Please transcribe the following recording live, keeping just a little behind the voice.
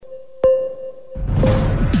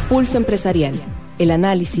Pulso Empresarial. El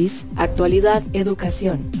análisis, actualidad,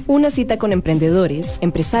 educación. Una cita con emprendedores,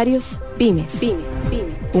 empresarios, pymes.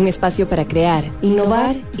 Un espacio para crear,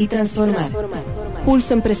 innovar y transformar.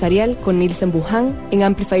 Pulso Empresarial con Nilsen Buján en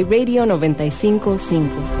Amplify Radio 95.5.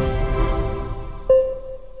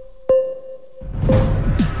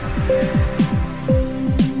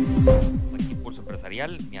 Aquí Pulso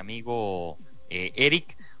Empresarial, mi amigo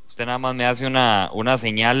Eric, usted nada más me hace una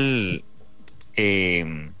señal.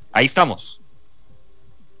 Ahí estamos.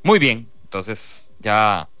 Muy bien, entonces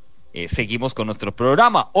ya seguimos con nuestro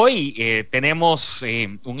programa. Hoy tenemos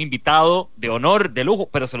un invitado de honor, de lujo,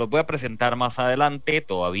 pero se los voy a presentar más adelante.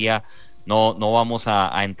 Todavía no vamos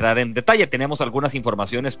a entrar en detalle. Tenemos algunas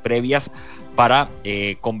informaciones previas para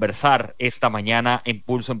conversar esta mañana en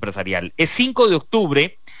Pulso Empresarial. Es 5 de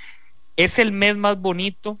octubre, es el mes más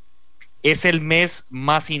bonito, es el mes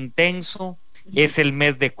más intenso, es el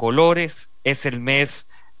mes de colores, es el mes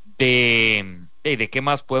 ¿de qué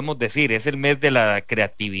más podemos decir? Es el mes de la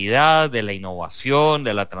creatividad, de la innovación,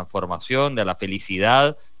 de la transformación, de la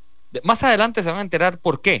felicidad. Más adelante se van a enterar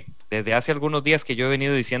por qué. Desde hace algunos días que yo he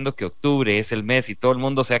venido diciendo que octubre es el mes y todo el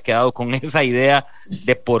mundo se ha quedado con esa idea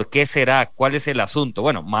de por qué será, cuál es el asunto.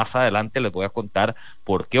 Bueno, más adelante les voy a contar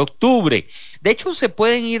por qué octubre. De hecho, se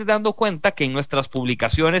pueden ir dando cuenta que en nuestras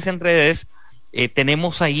publicaciones en redes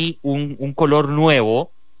tenemos ahí un color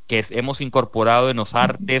nuevo que hemos incorporado en los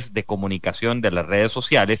artes de comunicación de las redes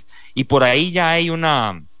sociales, y por ahí ya hay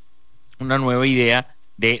una nueva idea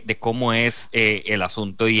de cómo es el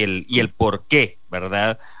asunto y el por qué,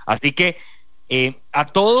 ¿verdad? Así que a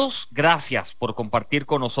todos, gracias por compartir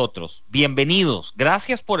con nosotros, bienvenidos,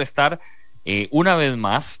 gracias por estar una vez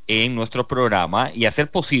más en nuestro programa y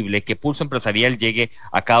hacer posible que Pulso Empresarial llegue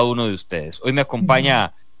a cada uno de ustedes. Hoy me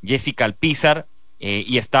acompaña Jessica Alpizar,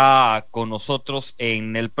 y está con nosotros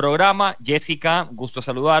en el programa. Jessica, gusto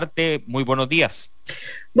saludarte, muy buenos días.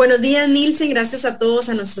 Buenos días, Nilsen, gracias a todos,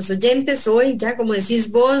 a nuestros oyentes. Hoy, ya como decís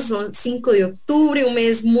vos, son 5 de octubre, un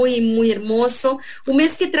mes muy, muy hermoso, un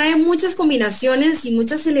mes que trae muchas combinaciones y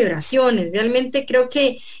muchas celebraciones. Realmente creo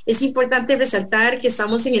que es importante resaltar que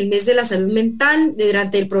estamos en el mes de la salud mental.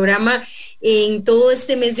 Durante el programa, en todo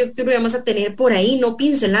este mes de octubre, vamos a tener por ahí, no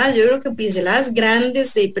pinceladas, yo creo que pinceladas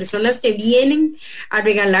grandes de personas que vienen a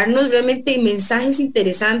regalarnos realmente mensajes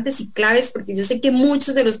interesantes y claves, porque yo sé que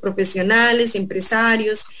muchos de los profesionales,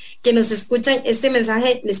 empresarios, que nos escuchan, este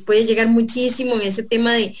mensaje les puede llegar muchísimo en ese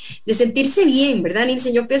tema de sentirse bien, ¿verdad,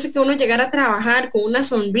 Nilsen? Yo pienso que uno llegar a trabajar con una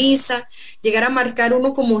sonrisa, llegar a marcar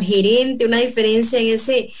uno como gerente, una diferencia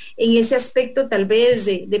en ese aspecto tal vez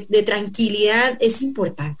de tranquilidad, es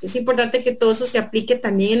importante que todo eso se aplique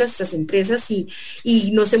también en nuestras empresas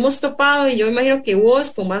y nos hemos topado, y yo imagino que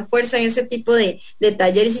vos con más fuerza en ese tipo de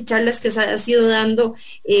talleres y charlas que has ido dando,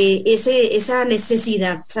 esa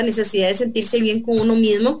necesidad de sentirse bien con uno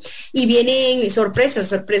mismo, y vienen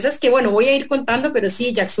sorpresas que bueno, voy a ir contando, pero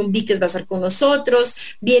sí, Jackson Víquez va a estar con nosotros,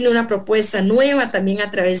 viene una propuesta nueva también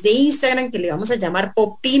a través de Instagram que le vamos a llamar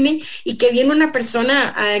Pop Pyme, y que viene una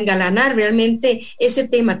persona a engalanar realmente ese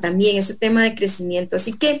tema también, ese tema de crecimiento.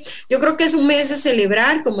 Así que yo creo que es un mes de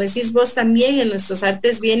celebrar, como decís vos también, en nuestros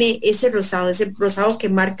artes viene ese rosado que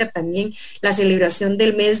marca también la celebración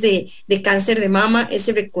del mes de cáncer de mama,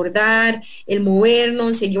 ese recordar, el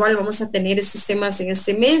movernos, y igual vamos a tener esos temas en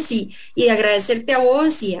este mes, y agradecerte a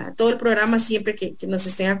vos y a todo el programa siempre que nos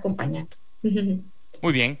estén acompañando.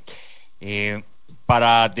 Muy bien,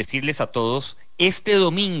 para decirles a todos, este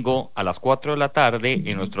domingo a las 4 de la tarde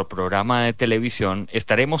en nuestro programa de televisión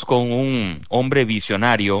estaremos con un hombre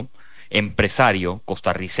visionario, empresario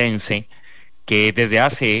costarricense, que desde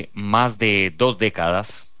hace más de 2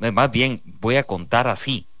 décadas, más bien voy a contar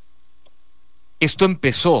así, Esto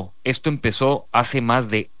empezó hace más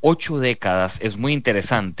de 8 décadas, es muy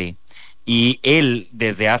interesante, y él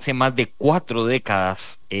desde hace más de 4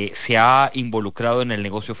 décadas se ha involucrado en el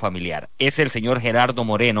negocio familiar. Es el señor Gerardo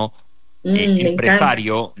Moreno,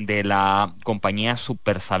 empresario de la compañía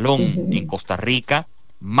Super Salón en Costa Rica,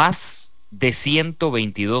 más de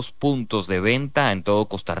 122 puntos de venta en todo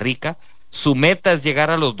Costa Rica. Su meta es llegar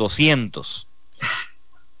a los 200.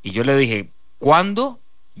 Y yo le dije, ¿cuándo?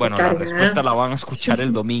 Bueno, la respuesta la van a escuchar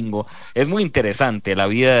el domingo. Es muy interesante la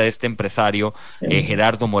vida de este empresario,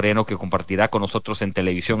 Gerardo Moreno, que compartirá con nosotros en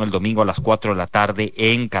televisión el domingo a las 4 de la tarde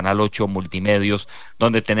en Canal 8 Multimedios,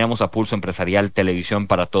 donde tenemos a Pulso Empresarial Televisión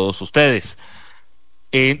para todos ustedes.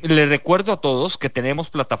 Les recuerdo a todos que tenemos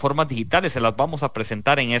plataformas digitales, se las vamos a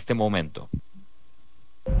presentar en este momento.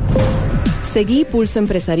 Seguí Pulso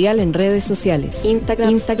Empresarial en redes sociales,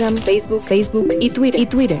 Instagram, Facebook y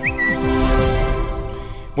Twitter.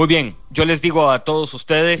 Muy bien, yo les digo a todos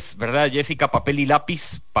ustedes, ¿verdad, Jessica? Papel y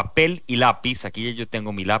lápiz, aquí yo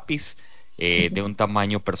tengo mi lápiz de un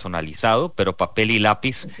tamaño personalizado, pero papel y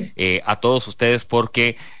lápiz a todos ustedes,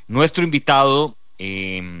 porque nuestro invitado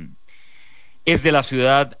es de la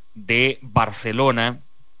ciudad de Barcelona,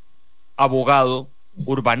 abogado,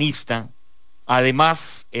 urbanista,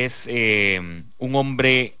 además es un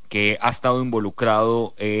hombre que ha estado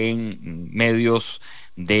involucrado en medios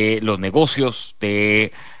de los negocios,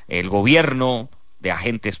 de el gobierno, de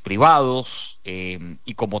agentes privados,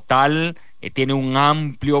 y como tal tiene un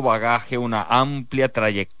amplio bagaje, una amplia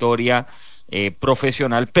trayectoria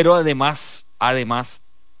profesional, pero además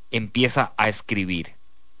empieza a escribir.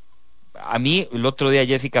 A mí el otro día,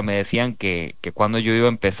 Jessica, me decían que cuando yo iba a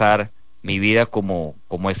empezar mi vida como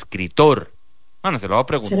escritor. Bueno, se lo voy a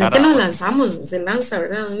preguntar. ¿Será que nos lanzamos? Se lanza,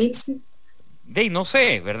 ¿verdad, Nilsen? No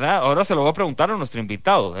sé, ¿verdad? Ahora se lo voy a preguntar a nuestro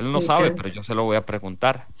invitado. Él no sabe, pero yo se lo voy a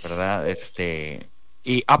preguntar, ¿verdad?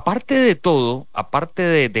 Y aparte de todo,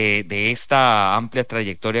 aparte de esta amplia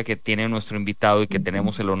trayectoria que tiene nuestro invitado y que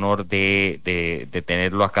tenemos el honor de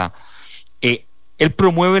tenerlo acá, él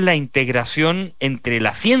promueve la integración entre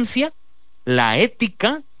la ciencia, la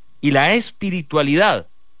ética y la espiritualidad.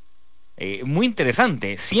 Muy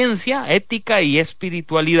interesante, ciencia, ética y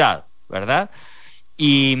espiritualidad, ¿verdad?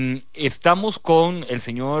 Y estamos con el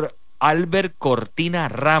señor Albert Cortina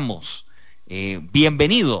Ramos.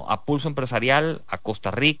 Bienvenido a Pulso Empresarial, a Costa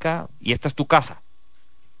Rica, y esta es tu casa.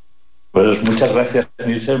 Pues muchas gracias,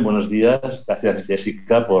 Nilsen, buenos días. Gracias,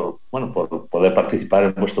 Jessica, por poder participar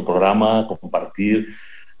en vuestro programa, compartir.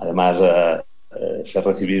 Además, ser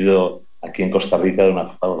recibido aquí en Costa Rica de una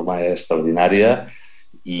forma extraordinaria.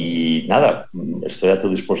 Y nada, estoy a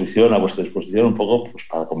vuestra disposición un poco pues,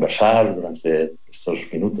 para conversar durante estos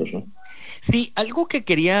minutos, ¿no? Sí, algo que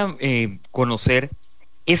quería conocer,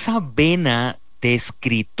 esa vena de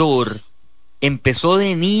escritor, ¿empezó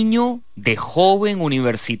de niño, de joven,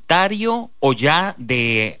 universitario o ya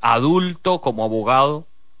de adulto como abogado?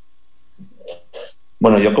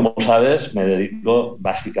 Bueno, yo, como sabes, me dedico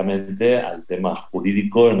básicamente al tema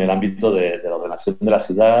jurídico en el ámbito de la ordenación de la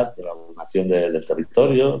ciudad, de la ordenación del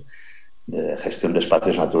territorio, de gestión de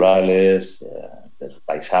espacios naturales, del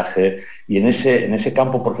paisaje. Y en ese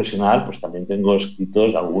campo profesional, pues también tengo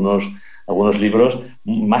escritos algunos libros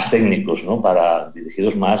más técnicos, ¿no?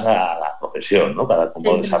 Dirigidos más a la profesión, ¿no? Para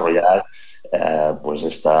cómo desarrollar pues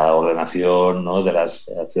esta ordenación, ¿no? De las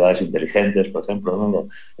ciudades inteligentes, por ejemplo, ¿no? Lo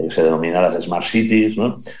que se denomina las smart cities,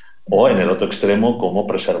 ¿no? O en el otro extremo, cómo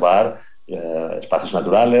preservar espacios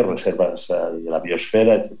naturales, reservas de la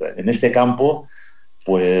biosfera, etc. En este campo,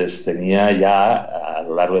 pues tenía ya a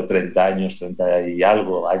lo largo de 30 y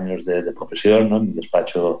algo años de profesión, ¿no? En mi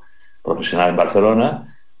despacho profesional en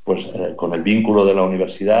Barcelona, pues con el vínculo de la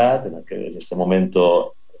universidad, en este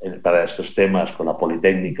momento para estos temas con la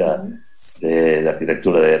Politécnica de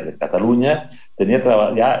Arquitectura de Cataluña, tenía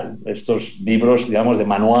ya estos libros, digamos, de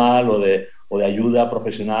manual o de ayuda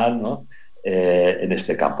profesional, ¿no? En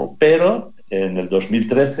este campo. Pero en el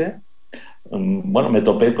 2013, me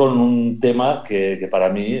topé con un tema que para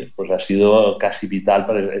mí pues, ha sido casi vital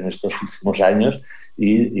en estos últimos años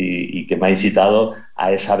y que me ha incitado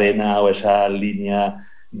a esa vena o esa línea,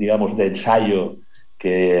 digamos, de ensayo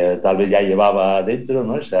que tal vez ya llevaba dentro,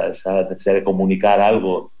 ¿no? Esa necesidad de comunicar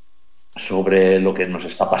algo sobre lo que nos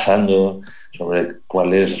está pasando, sobre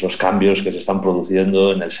cuáles los cambios que se están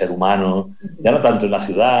produciendo en el ser humano, ya no tanto en la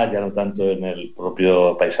ciudad, ya no tanto en el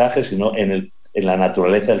propio paisaje, sino en la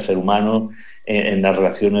naturaleza del ser humano, en las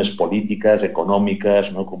relaciones políticas,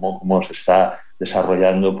 económicas, ¿no? Cómo se está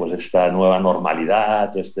desarrollando pues, esta nueva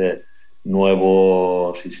normalidad, este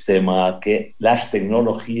nuevo sistema que las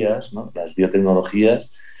tecnologías, ¿no? Las biotecnologías,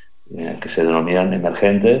 que se denominan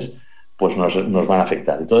emergentes, pues nos van a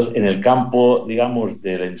afectar. Entonces, en el campo, digamos,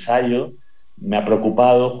 del ensayo, me ha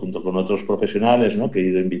preocupado, junto con otros profesionales, ¿no? Que he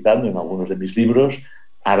ido invitando en algunos de mis libros,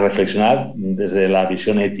 a reflexionar desde la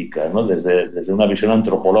visión ética, ¿no? Desde una visión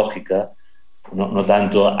antropológica, no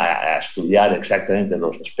tanto a estudiar exactamente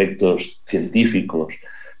los aspectos científicos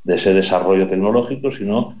de ese desarrollo tecnológico,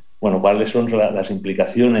 sino, cuáles son las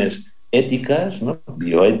implicaciones éticas, ¿no?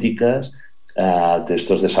 Bioéticas, de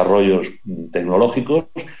estos desarrollos tecnológicos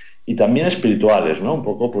y también espirituales, ¿no? Un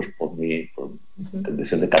poco, pues, por mi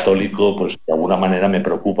condición de católico, pues, de alguna manera me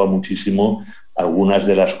preocupa muchísimo algunas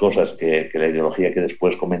de las cosas que la ideología que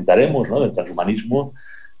después comentaremos, ¿no? Del transhumanismo,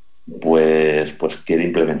 pues quiere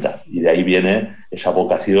implementar. Y de ahí viene esa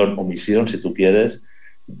vocación o misión, si tú quieres,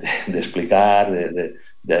 de explicar,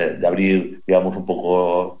 de abrir, digamos, un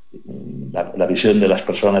poco la visión de las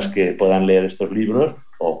personas que puedan leer estos libros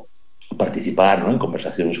o participar, ¿no? En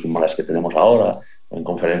conversaciones como las que tenemos ahora, en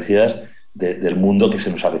conferencias del mundo que se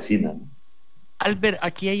nos avecina, ¿no? Albert,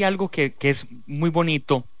 aquí hay algo que es muy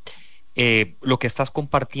bonito, lo que estás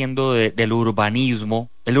compartiendo del urbanismo.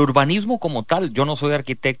 El urbanismo como tal, yo no soy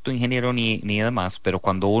arquitecto, ingeniero ni demás, pero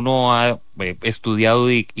cuando uno ha estudiado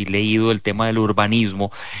y leído el tema del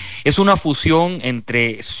urbanismo, es una fusión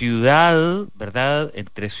entre ciudad, ¿verdad?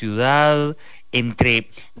 Entre ciudad, entre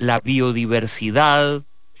la biodiversidad,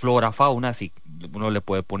 flora, fauna, si uno le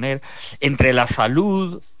puede poner, entre la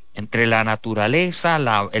salud, entre la naturaleza,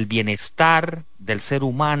 el bienestar del ser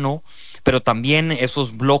humano, pero también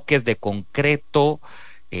esos bloques de concreto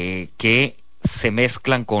que se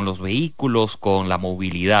mezclan con los vehículos, con la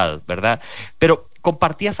movilidad, ¿verdad? Pero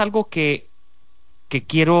compartías algo que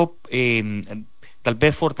quiero tal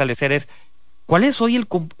vez fortalecer es, ¿cuál es hoy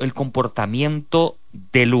el comportamiento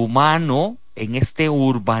del humano en este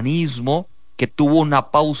urbanismo que tuvo una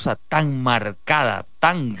pausa tan marcada,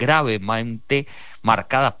 tan gravemente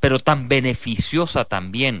marcada, pero tan beneficiosa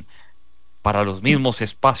también para los mismos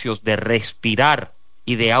espacios de respirar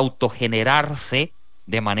y de autogenerarse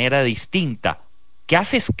de manera distinta? ¿Qué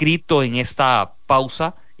has escrito en esta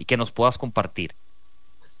pausa y que nos puedas compartir?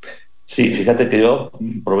 Sí, fíjate que yo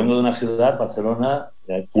provengo de una ciudad, Barcelona,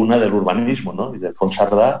 cuna del urbanismo, ¿no? Y de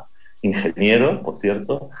Fonsardà, ingeniero, por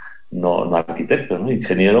cierto, no arquitecto, ¿no?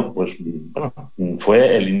 Ingeniero, pues, bueno,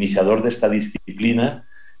 fue el iniciador de esta disciplina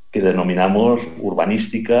que denominamos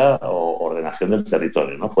urbanística o ordenación del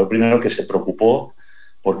territorio, ¿no? Fue el primero que se preocupó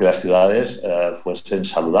porque las ciudades fuesen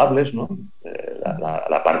saludables, ¿no?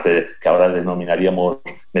 La parte que ahora denominaríamos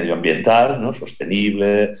medioambiental, ¿no?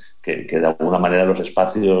 Sostenible, que de alguna manera los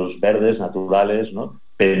espacios verdes, naturales, ¿no?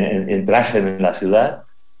 Entrasen en la ciudad,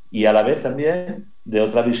 y a la vez también de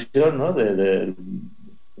otra visión, ¿no?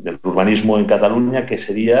 del urbanismo en Cataluña, que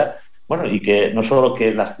sería, bueno, y que no solo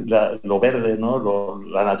que lo verde, ¿no?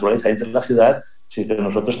 La naturaleza entre en la ciudad, sino que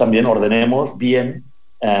nosotros también ordenemos bien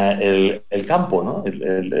el campo, ¿no?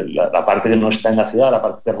 La parte que no está en la ciudad, la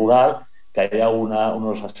parte rural, que haya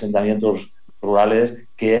unos asentamientos rurales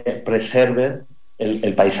que preserven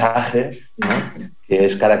el paisaje, ¿no? Que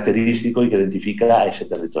es característico y que identifica a ese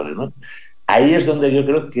territorio, ¿no? Ahí es donde yo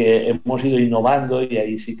creo que hemos ido innovando, y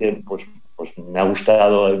ahí sí que pues me ha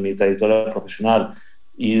gustado en mi trayectoria profesional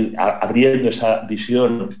ir abriendo esa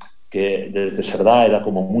visión que desde Cerdá era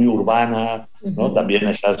como muy urbana, ¿no? También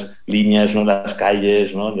esas líneas, ¿no? Las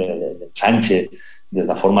calles, ¿no? de ensanche, de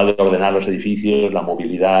la forma de ordenar los edificios, la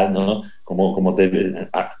movilidad, ¿no?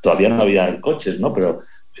 Todavía no había coches, ¿no? Pero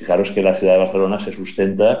fijaros que la ciudad de Barcelona se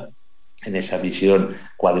sustenta en esa visión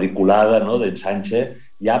cuadriculada, ¿no? De ensanche,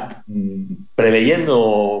 ya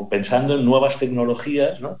preveyendo, pensando en nuevas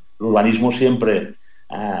tecnologías, ¿no? El urbanismo siempre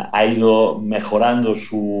ha ido mejorando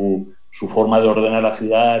su forma de ordenar la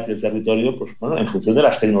ciudad y el territorio, pues bueno, en función de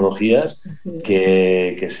las tecnologías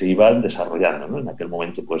que se iban desarrollando, ¿no? En aquel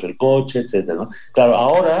momento, pues el coche, etcétera, ¿no? Claro,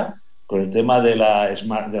 ahora, con el tema de las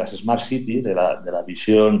Smart Cities, de la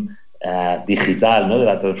visión digital, ¿no? De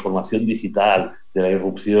la transformación digital, de la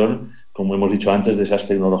irrupción, como hemos dicho antes, de esas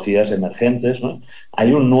tecnologías emergentes, ¿no?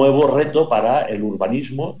 Hay un nuevo reto para el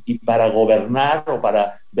urbanismo y para gobernar, o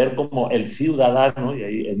para ver cómo el ciudadano, y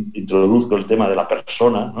ahí introduzco el tema de la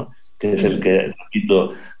persona, ¿no? Que es el que,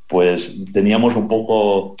 repito, pues teníamos un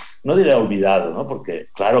poco, no diré olvidado, ¿no? Porque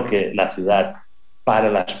claro que la ciudad para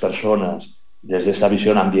las personas, desde esa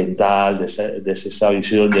visión ambiental, desde esa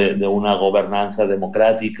visión de una gobernanza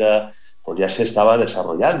democrática, pues ya se estaba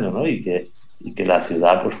desarrollando, ¿no? Y que la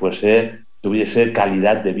ciudad pues tuviese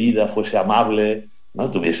calidad de vida, fuese amable,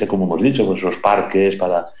 ¿no? Tuviese, como hemos dicho, pues esos parques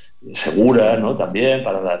segura, ¿no? También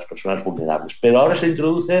para las personas vulnerables. Pero ahora se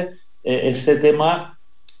introduce este tema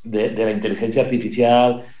de la inteligencia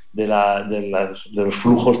artificial, de los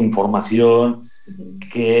flujos de información,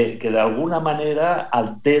 que de alguna manera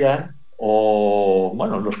alteran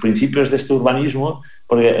los principios de este urbanismo,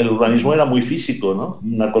 porque el urbanismo era muy físico, ¿no?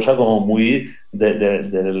 Una cosa como muy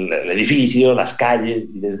del edificio, las calles,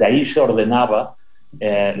 y desde ahí se ordenaba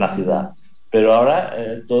la ciudad. Pero ahora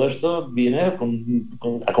todo esto viene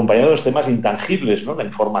acompañado de los temas intangibles, ¿no? La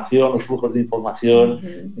información, los flujos de información,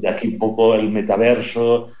 de aquí un poco el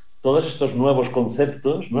metaverso, todos estos nuevos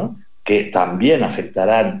conceptos, ¿no? Que también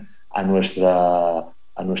afectarán a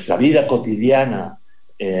nuestra vida cotidiana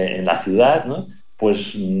en la ciudad, ¿no?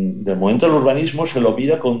 Pues de momento el urbanismo se lo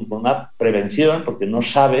mira con una prevención, porque no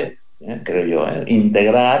sabe, creo yo,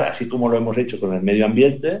 integrar, así como lo hemos hecho con el medio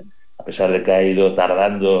ambiente, a pesar de que ha ido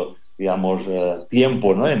tardando, digamos,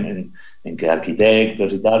 tiempo, ¿no? en que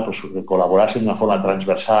arquitectos y tal pues colaborasen de una forma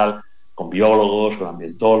transversal con biólogos, con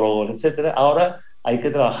ambientólogos, etcétera. Ahora hay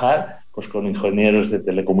que trabajar pues con ingenieros de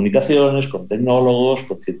telecomunicaciones, con tecnólogos,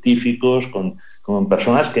 con científicos, con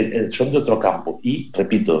personas que son de otro campo. Y,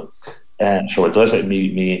 repito, sobre todo es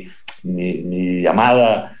mi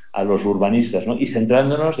llamada a los urbanistas, ¿no? Y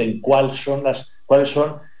centrándonos en cuáles son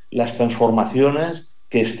las transformaciones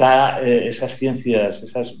que esas ciencias,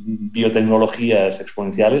 esas biotecnologías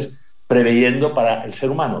exponenciales preveyendo para el ser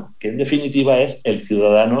humano, que en definitiva es el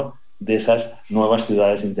ciudadano de esas nuevas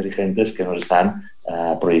ciudades inteligentes que nos están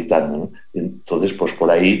proyectando, ¿no? Entonces, pues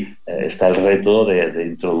por ahí está el reto de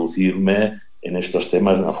introducirme en estos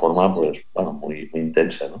temas de una forma, pues, bueno, muy, muy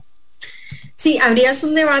intensa, ¿no? Sí, habrías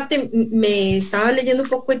un debate, me estaba leyendo un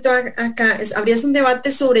poco acá, habrías un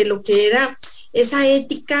debate sobre lo que era esa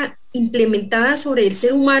ética implementada sobre el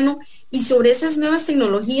ser humano y sobre esas nuevas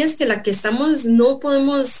tecnologías que la que estamos no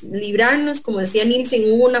podemos librarnos. Como decía Nielsen,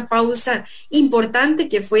 hubo una pausa importante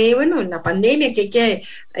que fue, bueno, la pandemia, que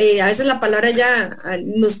a veces la palabra ya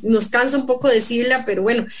nos cansa un poco decirla, pero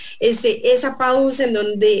bueno, esa pausa en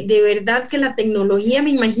donde de verdad que la tecnología,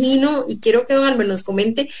 me imagino, y quiero que don Álvaro nos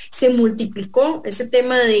comente, se multiplicó ese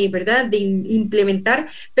tema de verdad, de implementar,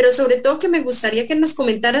 pero sobre todo que me gustaría que nos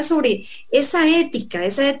comentara sobre esa ética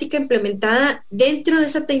implementada dentro de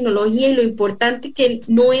esa tecnología y lo importante que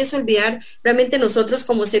no es olvidar realmente nosotros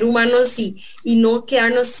como seres humanos y no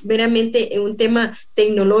quedarnos meramente en un tema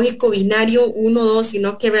tecnológico binario 1-2,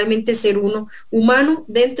 sino que realmente ser uno humano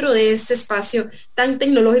dentro de este espacio tan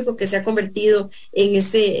tecnológico que se ha convertido en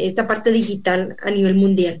esta parte digital a nivel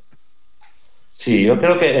mundial. Sí, yo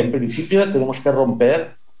creo que en principio tenemos que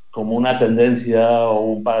romper como una tendencia o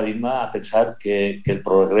un paradigma a pensar que el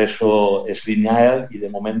progreso es lineal y de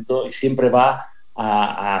momento y siempre va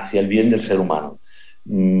hacia el bien del ser humano.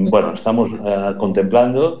 Bueno, estamos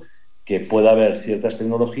contemplando que pueda haber ciertas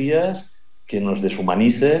tecnologías que nos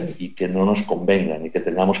deshumanicen y que no nos convengan y que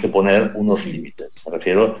tengamos que poner unos límites. Me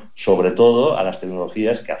refiero sobre todo a las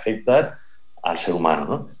tecnologías que afectan al ser humano,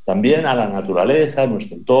 ¿no? También a la naturaleza, a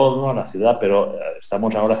nuestro entorno, a la ciudad, pero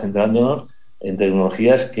estamos ahora centrándonos en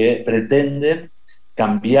tecnologías que pretenden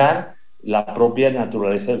cambiar la propia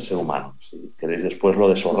naturaleza del ser humano. Si queréis, después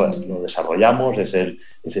lo desarrollamos, es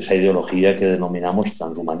esa ideología que denominamos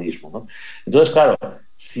transhumanismo, ¿no? Entonces, claro,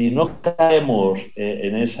 si no caemos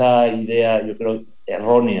en esa idea, yo creo,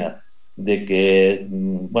 errónea de que,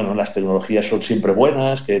 bueno, las tecnologías son siempre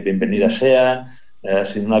buenas, que bienvenidas sean,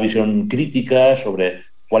 sin una visión crítica sobre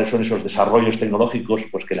cuáles son esos desarrollos tecnológicos,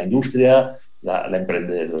 pues que la industria, la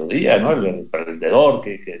emprendeduría, ¿no? El emprendedor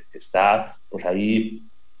que está pues ahí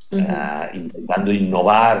intentando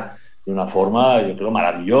innovar de una forma, yo creo,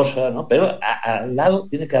 maravillosa, ¿no? Pero al lado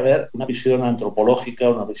tiene que haber una visión antropológica,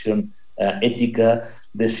 una visión ética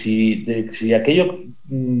de si aquello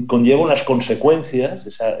conlleva unas consecuencias,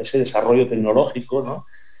 ese desarrollo tecnológico, ¿no?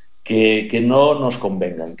 Que no nos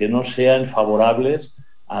convengan, que no sean favorables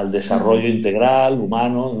al desarrollo integral,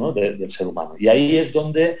 humano, ¿no? del ser humano. Y ahí es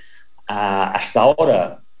donde hasta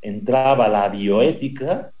ahora entraba la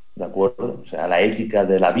bioética, ¿de acuerdo? O sea, la ética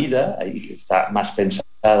de la vida, ahí está más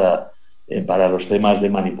pensada para los temas de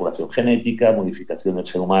manipulación genética, modificación del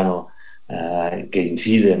ser humano, que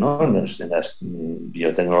incide, ¿no? en las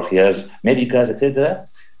biotecnologías médicas, etcétera.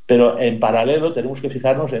 Pero en paralelo tenemos que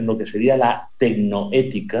fijarnos en lo que sería la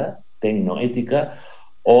tecnoética,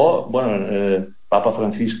 o, bueno, Papa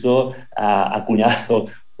Francisco ha acuñado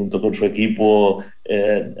junto con su equipo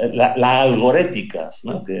la algorética,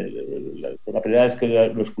 ¿no? Que la primera vez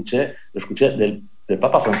que lo escuché del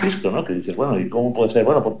Papa Francisco, ¿no? Que dices, bueno, ¿y cómo puede ser?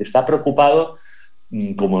 Bueno, porque está preocupado,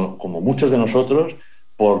 como muchos de nosotros,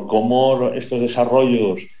 por cómo estos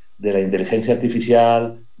desarrollos de la inteligencia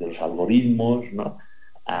artificial, de los algoritmos, ¿no?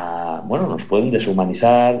 Bueno, nos pueden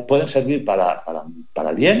deshumanizar, pueden servir para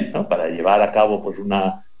el bien, ¿no? Para llevar a cabo pues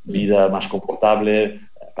una vida más confortable,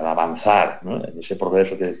 para avanzar, ¿no? En ese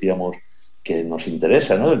progreso que decíamos que nos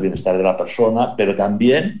interesa, ¿no? El bienestar de la persona, pero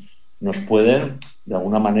también nos pueden de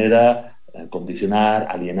alguna manera condicionar,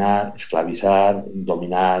 alienar, esclavizar,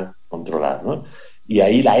 dominar, controlar, ¿no? Y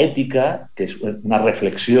ahí la ética, que es una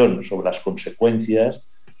reflexión sobre las consecuencias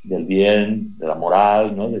del bien, de la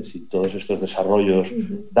moral, ¿no? De si todos estos desarrollos,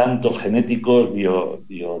 tanto genéticos,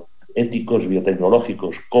 bioéticos,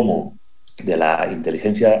 biotecnológicos, como de la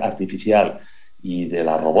inteligencia artificial y de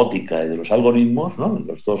la robótica y de los algoritmos, ¿no?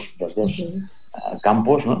 Los dos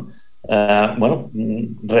campos, ¿no? Bueno,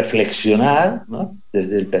 reflexionar, ¿no?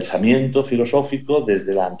 Desde el pensamiento filosófico,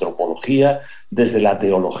 desde la antropología, desde la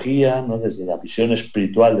teología, ¿no? Desde la visión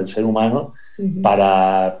espiritual del ser humano,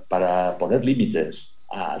 para poner límites.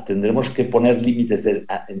 Tendremos que poner límites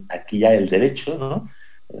aquí ya el derecho, ¿no?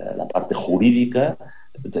 La parte jurídica,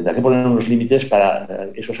 tendrá que poner unos límites para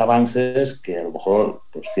esos avances que a lo mejor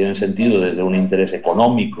pues, tienen sentido desde un interés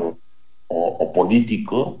económico o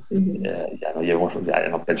político. Ya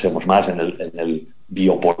no pensemos más en el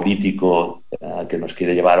biopolítico que nos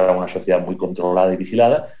quiere llevar a una sociedad muy controlada y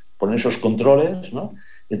vigilada. Poner esos controles, ¿no?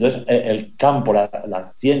 Entonces, el campo,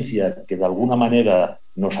 la ciencia que de alguna manera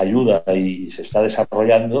nos ayuda y se está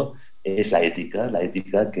desarrollando es la ética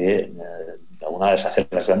que de alguna vez hace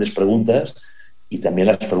las grandes preguntas y también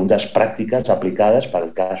las preguntas prácticas aplicadas para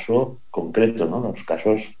el caso concreto, ¿no? Los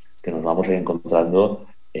casos que nos vamos a ir encontrando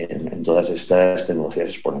en todas estas tecnologías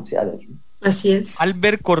exponenciales, ¿no? Así es.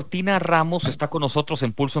 Albert Cortina Ramos está con nosotros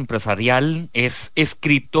en Pulso Empresarial, es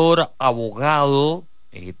escritor, abogado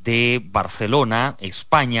de Barcelona,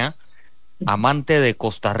 España, amante de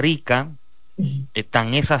Costa Rica,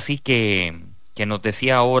 tan es así que nos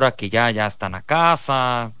decía ahora que ya están a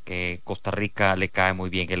casa, que Costa Rica le cae muy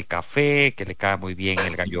bien el café, que le cae muy bien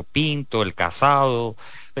el gallo pinto, el casado.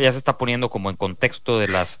 Ya se está poniendo como en contexto de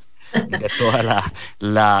toda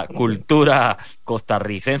la cultura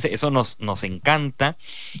costarricense. Eso nos encanta.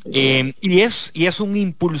 Y es un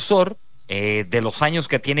impulsor de los años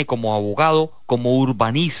que tiene como abogado, como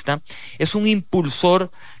urbanista. Es un impulsor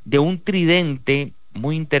de un tridente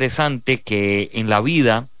muy interesante que en la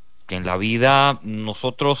vida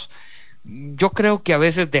nosotros, yo creo que a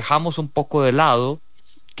veces dejamos un poco de lado,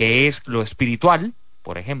 que es lo espiritual,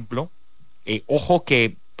 por ejemplo. Ojo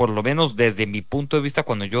que por lo menos desde mi punto de vista,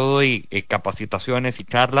 cuando yo doy capacitaciones y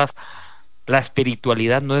charlas, la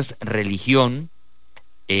espiritualidad no es religión,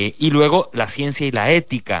 y luego la ciencia y la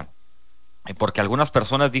ética, porque algunas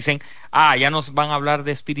personas dicen, ya nos van a hablar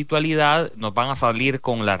de espiritualidad, nos van a salir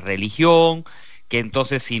con la religión, que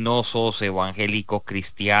entonces si no sos evangélico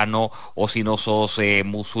cristiano o si no sos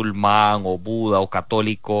musulmán o Buda o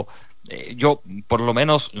católico, yo por lo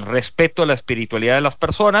menos respeto la espiritualidad de las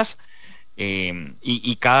personas,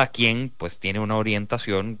 y cada quien pues tiene una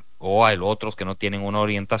orientación, o hay otros que no tienen una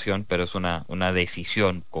orientación, pero es una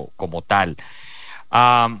decisión como tal.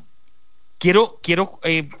 Quiero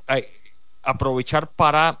aprovechar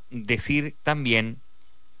para decir también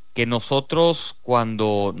que nosotros,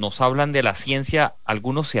 cuando nos hablan de la ciencia,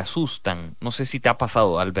 algunos se asustan. No sé si te ha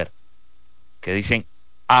pasado, Albert, que dicen,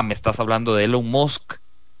 me estás hablando de Elon Musk,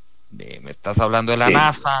 me estás hablando de la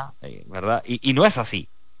NASA, ¿verdad? Y no es así.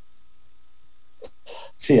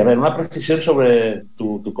 Sí, a ver, una precisión sobre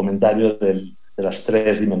tu comentario de las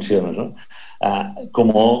tres dimensiones, ¿no?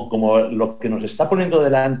 Como lo que nos está poniendo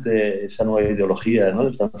delante esa nueva ideología, ¿no?,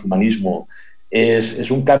 del transhumanismo, es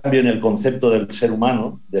un cambio en el concepto del ser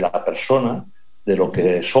humano, de la persona, de lo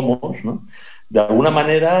que somos, ¿no? De alguna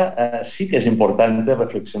manera sí que es importante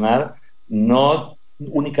reflexionar, no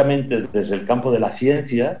únicamente desde el campo de la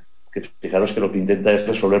ciencia, que fijaros que lo que intenta es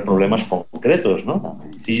resolver problemas concretos, ¿no? La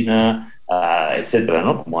medicina, etcétera,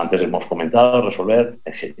 ¿no? Como antes hemos comentado, resolver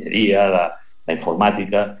la ingeniería, la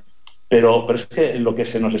informática, pero es que lo que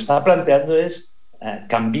se nos está planteando es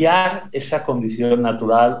cambiar esa condición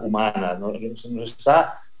natural humana, ¿no? Se nos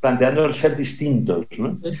está planteando el ser distintos,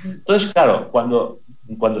 ¿no? Entonces, claro, cuando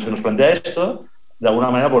se nos plantea esto, de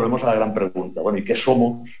alguna manera volvemos a la gran pregunta, bueno, ¿y qué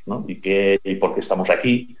somos, ¿no? ¿Y por qué estamos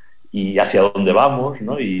aquí? ¿Y hacia dónde vamos,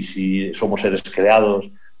 ¿no? Y si somos seres creados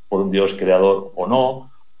por un Dios creador o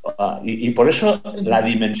no. Y por eso la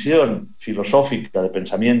dimensión filosófica de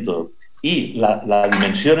pensamiento y la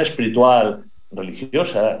dimensión espiritual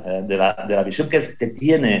religiosa, de la visión que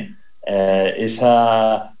tiene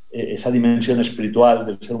esa dimensión espiritual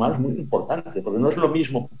del ser humano, es muy importante, porque no es lo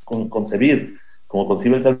mismo concebir, como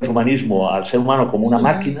concibe el transhumanismo, al ser humano como una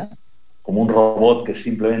máquina, como un robot que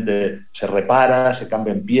simplemente se repara, se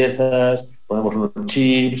cambian piezas, ponemos unos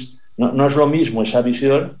chips. No es lo mismo esa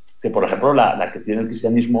visión que, por ejemplo, la que tiene el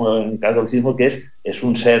cristianismo, en el catolicismo, que es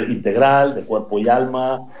un ser integral, de cuerpo y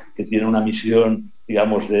alma, que tiene una misión,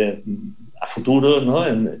 digamos, a futuro, ¿no?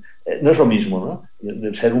 No es lo mismo, ¿no?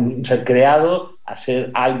 De ser un ser creado a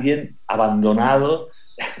ser alguien abandonado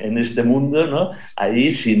en este mundo, ¿no?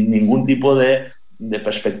 Ahí sin ningún tipo de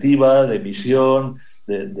perspectiva, de visión,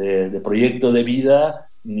 de proyecto de vida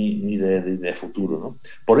ni de futuro, ¿no?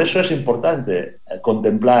 Por eso es importante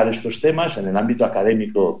contemplar estos temas en el ámbito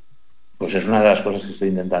académico. Pues es una de las cosas que estoy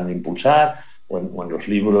intentando impulsar, o en los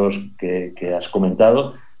libros que has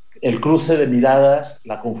comentado. El cruce de miradas,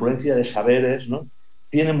 la confluencia de saberes, ¿no?,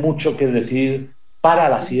 tiene mucho que decir para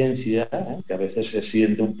la ciencia, que a veces se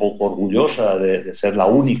siente un poco orgullosa de ser la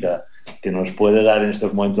única que nos puede dar en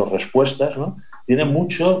estos momentos respuestas, ¿no? Tiene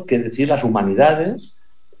mucho que decir las humanidades.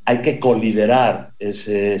 Hay que coliderar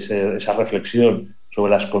esa reflexión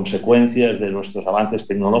sobre las consecuencias de nuestros avances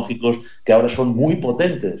tecnológicos, que ahora son muy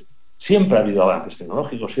potentes, siempre ha habido avances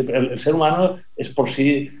tecnológicos, siempre, el ser humano es por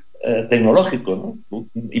sí tecnológico, ¿no?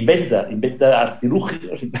 Inventa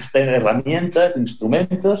artilugios, inventa herramientas,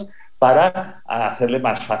 instrumentos para hacerle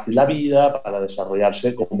más fácil la vida, para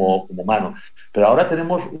desarrollarse como humano. Pero ahora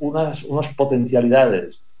tenemos unas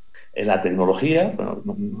potencialidades en la tecnología, bueno,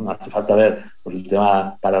 no hace falta ver pues, el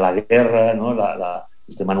tema para la guerra, ¿no?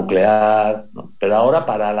 El tema nuclear, ¿no? Pero ahora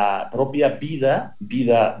para la propia vida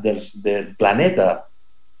del planeta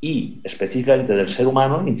y específicamente del ser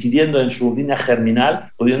humano, incidiendo en su línea germinal,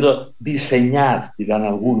 pudiendo diseñar, dirán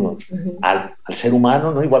algunos, al ser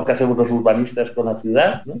humano, ¿no? Igual que hacemos los urbanistas con la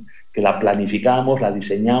ciudad, ¿no? Que la planificamos, la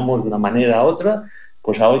diseñamos de una manera u otra,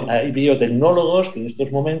 pues hay biotecnólogos que en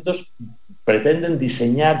estos momentos pretenden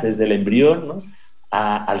diseñar desde el embrión, ¿no?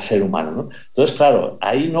 al ser humano, ¿no? Entonces, claro,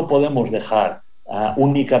 ahí no podemos dejar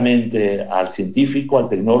únicamente al científico, al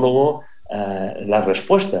tecnólogo, las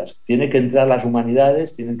respuestas. Tienen que entrar las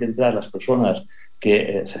humanidades, tienen que entrar las personas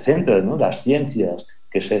que se centran, ¿no? Las ciencias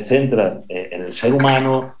que se centran en el ser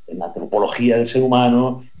humano, en la antropología del ser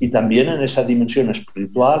humano y también en esa dimensión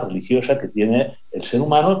espiritual, religiosa que tiene el ser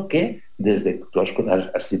humano, que desde, tú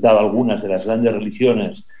has citado algunas de las grandes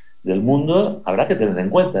religiones del mundo, habrá que tener en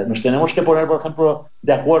cuenta. Nos tenemos que poner, por ejemplo,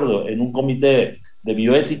 de acuerdo en un comité de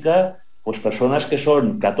bioética, pues personas que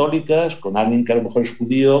son católicas, con alguien que a lo mejor es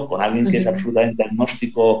judío, con alguien que es absolutamente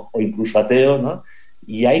agnóstico o incluso ateo, ¿no?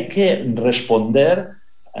 Y hay que responder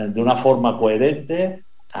de una forma coherente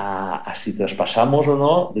a si traspasamos o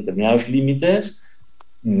no determinados límites,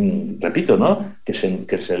 repito, ¿no? Que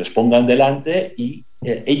se les pongan delante y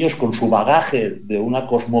ellos con su bagaje de una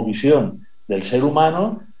cosmovisión del ser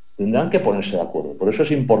humano tendrán que ponerse de acuerdo. Por eso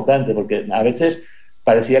es importante, porque a veces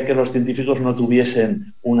parecía que los científicos no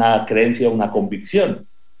tuviesen una creencia, una convicción,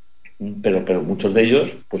 pero muchos de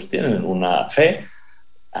ellos pues tienen una fe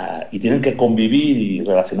y tienen que convivir y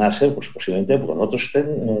relacionarse pues posiblemente con otros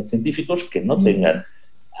científicos que no tengan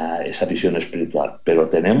esa visión espiritual. Pero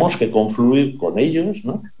tenemos que confluir con ellos,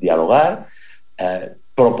 ¿no? Dialogar,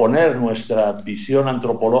 proponer nuestra visión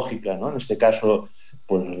antropológica, ¿no? En este caso,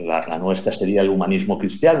 pues la nuestra sería el humanismo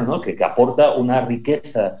cristiano, ¿no? Que aporta una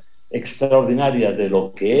riqueza extraordinaria de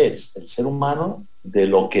lo que es el ser humano, de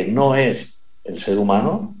lo que no es el ser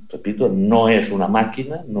humano. Repito, no es una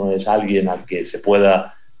máquina, no es alguien al que se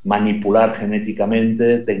pueda manipular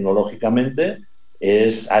genéticamente, tecnológicamente,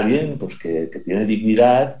 es alguien pues, que tiene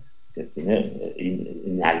dignidad, que tiene,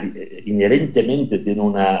 inherentemente tiene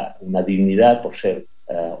una dignidad por ser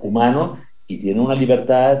humano y tiene una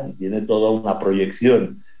libertad y tiene toda una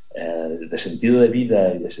proyección de sentido de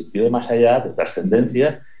vida y de sentido de más allá, de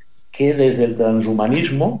trascendencia, que desde el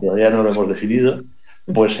transhumanismo, que todavía no lo hemos definido,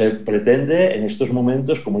 pues se pretende en estos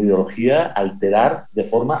momentos como ideología alterar de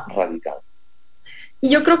forma radical. Y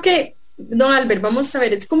yo creo que, don Albert, vamos a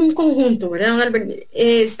ver, es como un conjunto, ¿verdad, don Albert?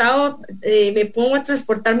 Me pongo a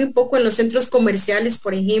transportarme un poco en los centros comerciales,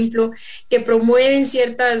 por ejemplo, que promueven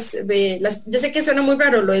ciertas, yo sé que suena muy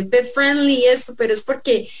raro lo de pet friendly y esto, pero es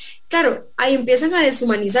porque, claro, ahí empiezan a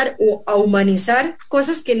deshumanizar o a humanizar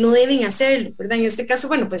cosas que no deben hacerlo, ¿verdad? En este caso,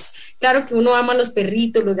 bueno, pues claro que uno ama a los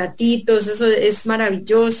perritos, los gatitos, eso es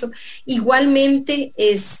maravilloso. Igualmente,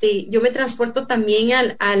 yo me transporto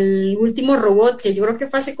también al último robot, que yo creo que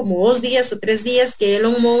fue hace como 2 días o 3 días que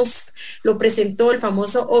Elon Musk lo presentó, el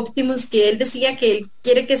famoso Optimus, que él decía que él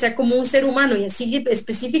quiere que sea como un ser humano, y así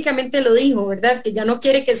específicamente lo dijo, ¿verdad? Que ya no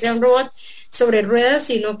quiere que sea un robot sobre ruedas,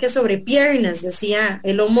 sino que sobre piernas, decía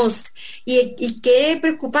Elon Musk. Y qué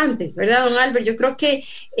preocupante, ¿verdad, don Albert? Yo creo que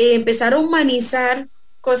empezar a humanizar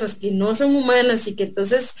cosas que no son humanas y que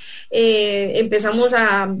entonces empezamos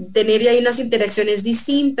a tener ahí unas interacciones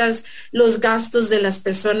distintas, los gastos de las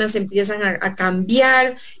personas empiezan a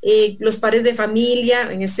cambiar, los padres de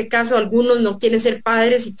familia, en este caso algunos no quieren ser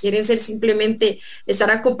padres y quieren ser simplemente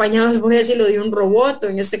estar acompañados, voy a decirlo, de un robot o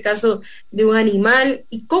en este caso de un animal.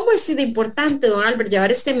 ¿Y cómo es de importante, don Albert,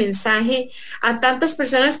 llevar este mensaje a tantas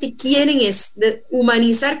personas que quieren eso, de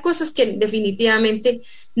humanizar cosas que definitivamente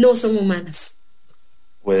no son humanas?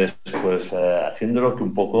 Pues haciendo lo que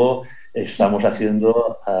un poco estamos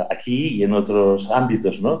haciendo aquí y en otros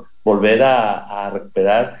ámbitos, ¿no? Volver a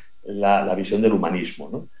recuperar la visión del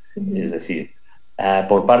humanismo, ¿no? Es decir,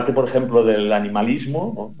 por parte, por ejemplo, del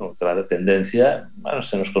animalismo, ¿no? Otra tendencia, bueno,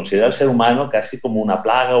 se nos considera el ser humano casi como una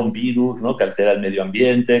plaga, un virus, ¿no? Que altera el medio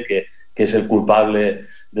ambiente, que es el culpable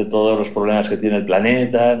de todos los problemas que tiene el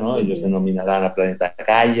planeta, ¿no? Ellos denominarán al planeta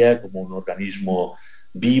Gaia como un organismo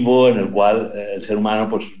vivo en el cual el ser humano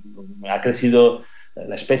pues ha crecido,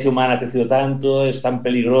 la especie humana ha crecido tanto, es tan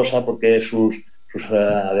peligrosa porque sus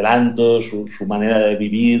adelantos, su manera de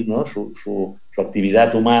vivir, ¿no? su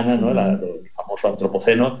actividad humana, ¿no? Los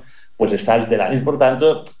antropoceno, pues está alterado. Y por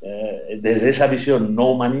tanto, desde esa visión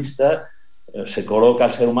no humanista, se coloca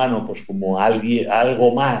al ser humano pues como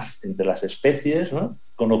algo más entre las especies, ¿no?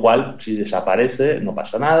 Con lo cual, si desaparece, no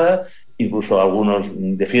pasa nada. Incluso algunos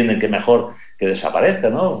defienden que mejor que desaparezca,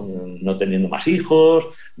 ¿no? No teniendo más hijos,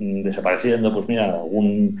 desapareciendo, pues mira,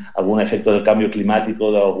 algún efecto del cambio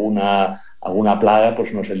climático, de alguna plaga,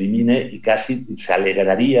 pues nos elimine y casi se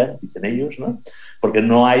alegraría, dicen ellos, ¿no? Porque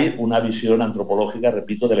no hay una visión antropológica,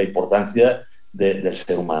 repito, de la importancia del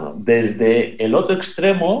ser humano. Desde el otro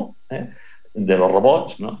extremo, de los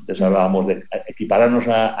robots, ¿no? Entonces hablábamos de equipararnos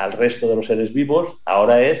al resto de los seres vivos,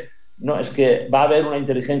 ahora es que va a haber una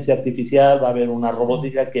inteligencia artificial, va a haber una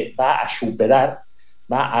robótica que va a superar,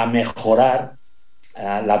 va a mejorar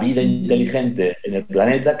la vida inteligente en el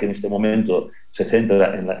planeta, que en este momento se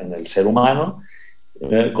centra en el ser humano,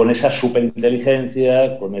 con esa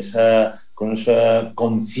superinteligencia, con esa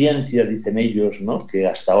conciencia, dicen ellos, ¿no? Que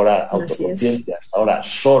hasta ahora, autoconciencia, hasta ahora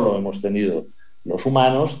solo hemos tenido los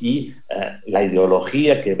humanos, y la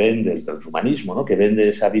ideología que vende el transhumanismo, ¿no? Que vende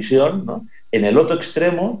esa visión, ¿no? En el otro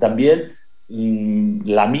extremo también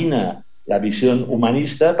lamina la visión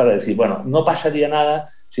humanista para decir, bueno, no pasaría nada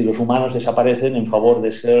si los humanos desaparecen en favor de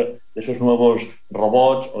esos nuevos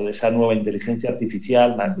robots o de esa nueva inteligencia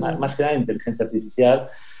artificial, más que nada inteligencia artificial,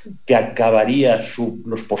 que acabaría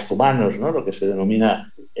los posthumanos, ¿no? Lo que se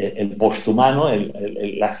denomina el posthumano,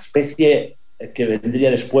 la especie que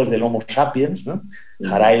vendría después del Homo sapiens, ¿no?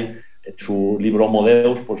 Harari, en su libro Homo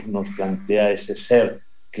Deus, pues nos plantea ese ser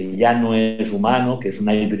que ya no es humano, que es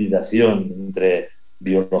una hibridación entre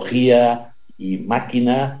biología y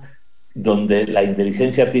máquina, donde la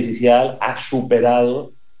inteligencia artificial ha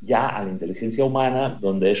superado ya a la inteligencia humana,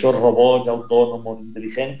 donde esos robots autónomos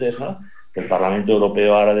inteligentes, ¿no? Que el Parlamento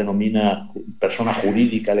Europeo ahora denomina persona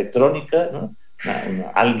jurídica electrónica, ¿no?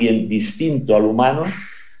 Alguien distinto al humano.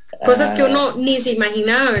 Cosas que uno ni se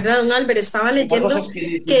imaginaba, ¿verdad, don Albert? Estaba leyendo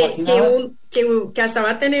que hasta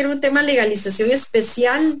va a tener un tema de legalización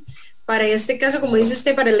especial para este caso, como dice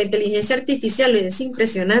usted, para la inteligencia artificial. Es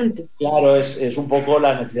impresionante. Claro, es un poco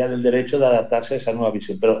la necesidad del derecho de adaptarse a esa nueva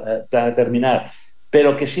visión. Pero para terminar,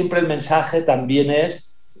 pero que siempre el mensaje también es: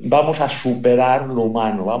 vamos a superar lo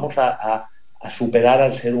humano, vamos a superar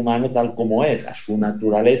al ser humano tal como es, a su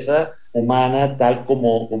naturaleza humana tal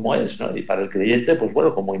como es, ¿no? Y para el creyente, pues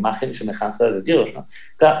bueno, como imagen y semejanza de Dios, ¿no?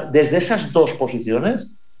 Claro, desde esas dos posiciones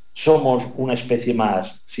somos una especie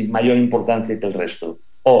más, sin mayor importancia que el resto.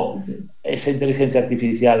 O esa inteligencia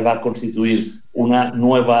artificial va a constituir una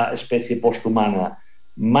nueva especie posthumana,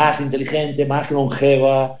 más inteligente, más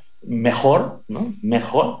longeva, mejor, ¿no?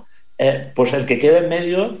 Mejor. Pues el que queda en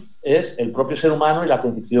medio es el propio ser humano y la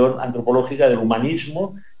concepción antropológica del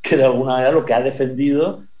humanismo, que de alguna manera lo que ha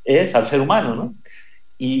defendido es al ser humano, ¿no?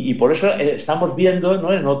 Y por eso estamos viendo,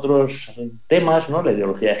 ¿no? En otros temas, ¿no? La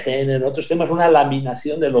ideología de género, en otros temas, una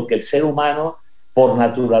laminación de lo que el ser humano por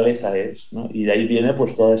naturaleza es, ¿no? Y de ahí viene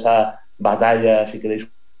pues toda esa batalla, si queréis,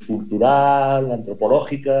 cultural,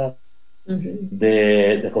 antropológica,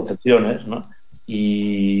 de concepciones, ¿no?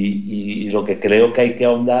 Y lo que creo que hay que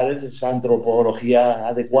ahondar es esa antropología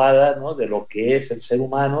adecuada, ¿no? De lo que es el ser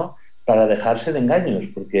humano, para dejarse de engaños,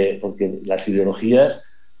 porque las ideologías,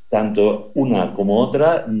 tanto una como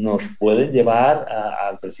otra, nos pueden llevar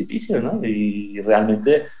al precipicio, ¿no? Y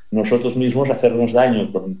realmente nosotros mismos hacernos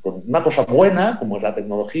daño con una cosa buena, como es la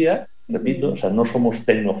tecnología, repito, o sea, no somos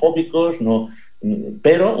tecnofóbicos,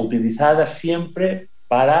 pero utilizada siempre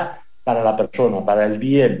para la persona, para el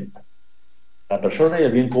bien, la persona y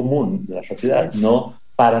el bien común de la sociedad, no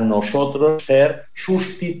para nosotros ser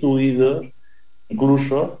sustituidos,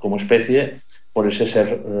 incluso como especie, por ese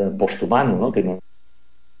ser posthumano, ¿no? Que no.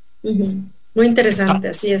 Muy interesante,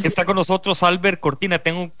 así es. Está con nosotros Albert Cortina.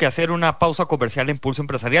 Tengo que hacer una pausa comercial en Pulso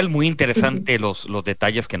Empresarial. Muy interesante los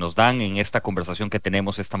detalles que nos dan en esta conversación que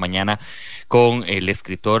tenemos esta mañana con el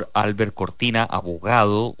escritor Albert Cortina,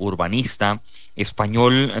 abogado, urbanista,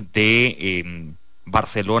 español de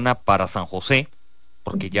Barcelona para San José,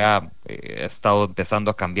 porque ya ha estado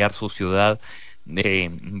empezando a cambiar su ciudad de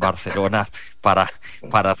Barcelona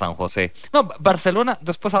para San José. No, Barcelona,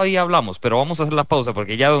 después ahí hablamos, pero vamos a hacer la pausa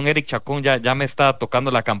porque ya don Eric Chacón ya me está tocando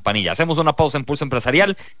la campanilla. Hacemos una pausa en Pulso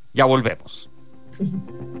Empresarial, ya volvemos.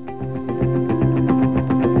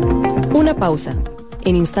 Una pausa.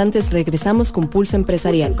 En instantes regresamos con Pulso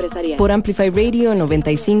Empresarial por Amplify Radio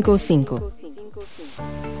 95.5.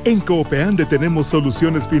 En Coopeande tenemos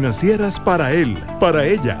soluciones financieras para él, para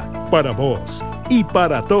ella, para vos y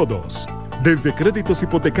para todos. Desde créditos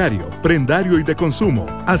hipotecario, prendario y de consumo,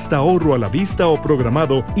 hasta ahorro a la vista o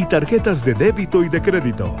programado y tarjetas de débito y de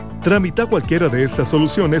crédito. Tramita cualquiera de estas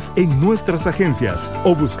soluciones en nuestras agencias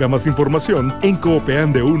o busca más información en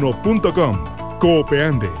coopeande1.com.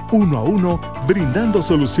 Coopeande, 1 a 1, brindando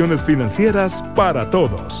soluciones financieras para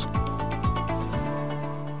todos.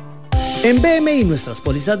 En BMI nuestras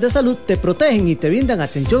pólizas de salud te protegen y te brindan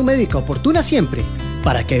atención médica oportuna siempre,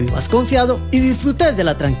 para que vivas confiado y disfrutes de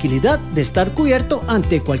la tranquilidad de estar cubierto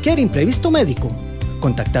ante cualquier imprevisto médico.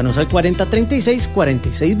 Contáctanos al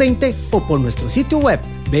 4036-4620 o por nuestro sitio web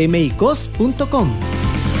bmicos.com.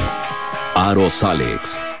 Aros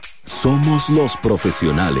Alex. Somos los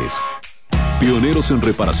profesionales. Pioneros en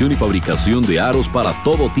reparación y fabricación de aros para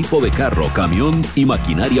todo tipo de carro, camión y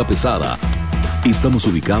maquinaria pesada. Estamos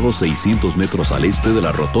ubicados 600 metros al este de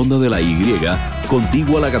la rotonda de la Y,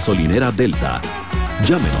 contigua a la gasolinera Delta.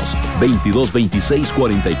 Llámenos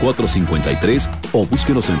 2226-4453 o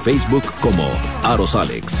búsquenos en Facebook como Aros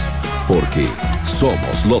Alex, porque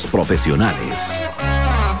somos los profesionales.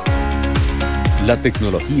 La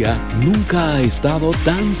tecnología nunca ha estado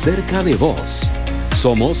tan cerca de vos.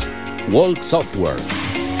 Somos Walk Software.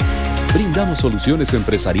 Brindamos soluciones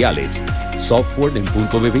empresariales, software en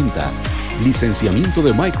punto de venta, licenciamiento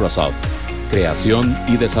de Microsoft, creación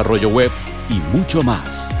y desarrollo web y mucho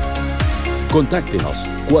más. Contáctenos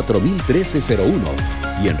 401301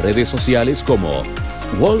 y en redes sociales como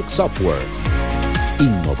Walk Software.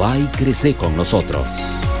 Innova y crece con nosotros.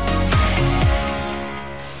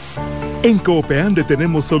 En Coopeande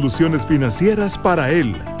tenemos soluciones financieras para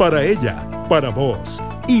él, para ella, para vos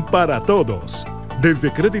y para todos.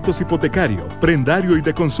 Desde créditos hipotecario, prendario y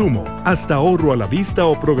de consumo, hasta ahorro a la vista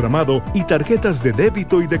o programado y tarjetas de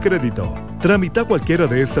débito y de crédito. Tramita cualquiera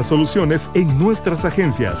de estas soluciones en nuestras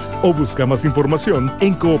agencias o busca más información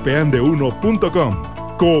en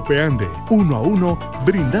coopeande1.com. Coopeande, 1 a 1,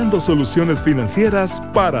 brindando soluciones financieras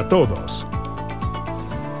para todos.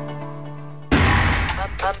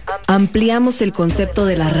 Ampliamos el concepto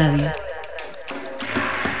de la radio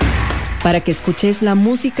para que escuches la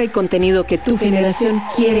música y contenido que tu generación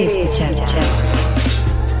quiere escuchar.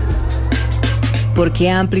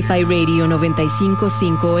 Porque Amplify Radio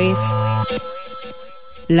 955 es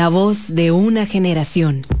la voz de una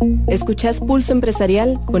generación. Escuchás Pulso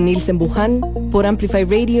Empresarial con Nilsen Buján por Amplify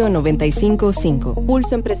Radio 955.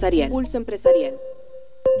 Pulso Empresarial. Pulso Empresarial.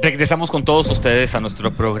 Regresamos con todos ustedes a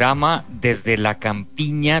nuestro programa desde la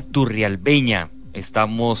campiña turrialbeña.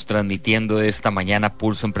 Estamos transmitiendo esta mañana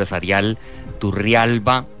Pulso Empresarial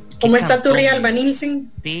Turrialba. ¿Cómo está Turrialba,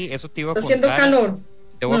 Nilsen? Sí, eso te iba a contar. Está haciendo calor.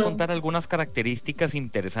 Te voy a contar algunas características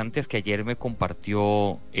interesantes que ayer me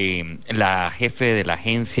compartió la jefe de la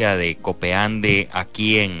agencia de Copeande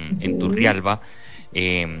aquí en Turrialba.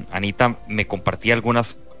 Anita me compartía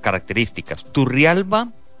algunas características. Turrialba,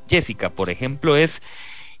 Jessica, por ejemplo, es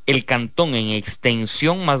el cantón en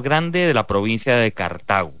extensión más grande de la provincia de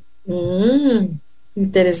Cartago.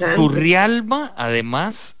 Interesante. Turrialba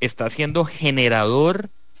además está siendo generador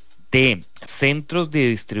de centros de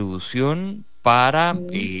distribución para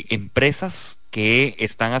empresas que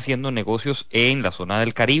están haciendo negocios en la zona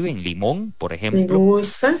del Caribe, en Limón, por ejemplo. Me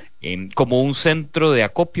gusta. Como un centro de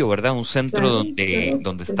acopio, ¿verdad? Un centro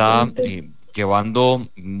donde está llevando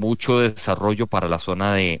mucho desarrollo para la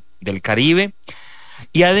zona del Caribe.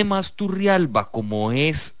 Y además Turrialba, como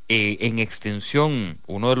es en extensión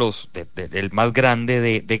uno de los del más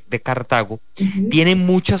grande de Cartago, tiene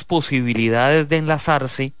muchas posibilidades de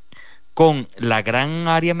enlazarse con la gran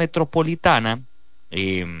área metropolitana,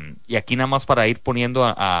 y aquí nada más para ir poniendo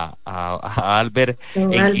a Albert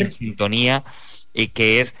en sintonía,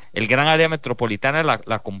 que es el gran área metropolitana,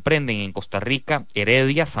 la comprenden en Costa Rica,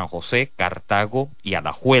 Heredia, San José, Cartago y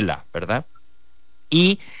Alajuela, ¿verdad?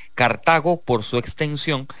 Y Cartago, por su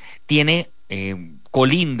extensión, tiene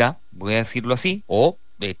colinda, voy a decirlo así, o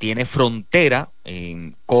tiene frontera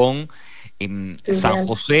con San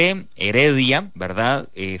José, Heredia, ¿verdad?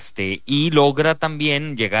 Y logra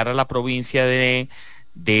también llegar a la provincia de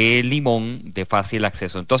Limón de fácil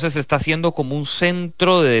acceso. Entonces está siendo como un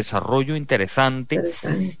centro de desarrollo interesante.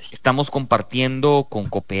 Estamos compartiendo con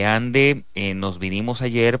Copeande, nos vinimos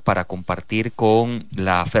ayer para compartir con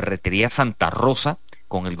la ferretería Santa Rosa,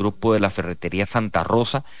 con el grupo de la ferretería Santa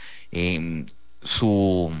Rosa,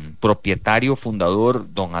 su propietario fundador,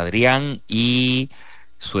 don Adrián, y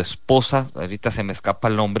su esposa, ahorita se me escapa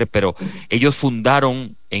el nombre, pero ellos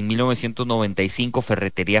fundaron en 1995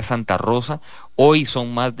 Ferretería Santa Rosa. Hoy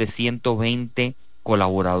son más de 120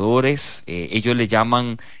 colaboradores, ellos le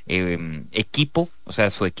llaman equipo, o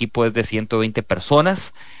sea, su equipo es de 120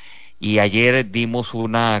 personas, y ayer dimos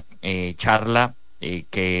una charla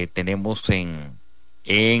que tenemos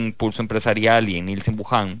en Pulso Empresarial y en Nilsen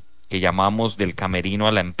Buján, que llamamos Del Camerino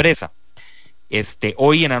a la Empresa.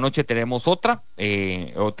 Hoy en la noche tenemos otra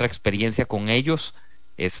experiencia con ellos,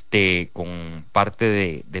 con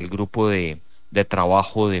parte del grupo de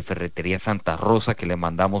trabajo de Ferretería Santa Rosa, que le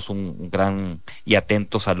mandamos un gran y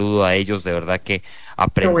atento saludo a ellos. De verdad que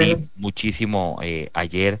aprendí muchísimo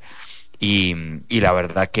ayer y la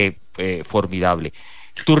verdad que formidable.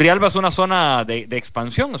 Turrialba es una zona de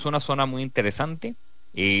expansión, es una zona muy interesante.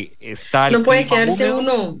 Está no puede quedarse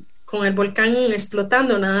húmedo. Uno con el volcán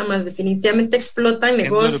explotando nada más, definitivamente explotan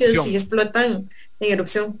negocios y explotan en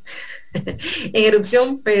erupción. En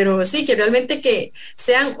erupción, pero sí, que realmente que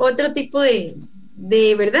sean otro tipo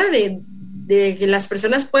de verdad, de que las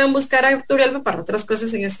personas puedan buscar a Octubre para otras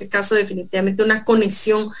cosas, en este caso definitivamente una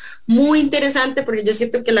conexión muy interesante, porque yo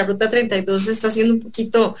siento que la ruta 32 está siendo un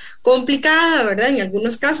poquito complicada, ¿verdad? En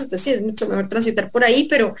algunos casos, pues sí, es mucho mejor transitar por ahí,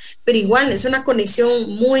 pero igual es una conexión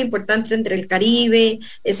muy importante entre el Caribe,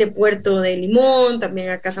 ese puerto de Limón, también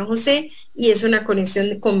acá San José, y es una conexión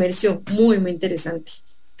de comercio muy, muy interesante.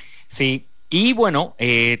 Sí, y bueno,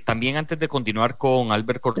 también antes de continuar con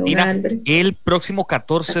Albert Cortina, el próximo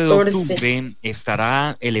 14 de octubre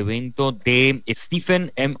estará el evento de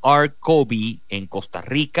Stephen M.R. Covey en Costa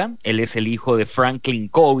Rica. Él es el hijo de Franklin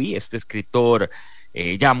Covey, este escritor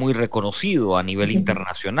ya muy reconocido a nivel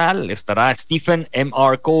internacional. Estará Stephen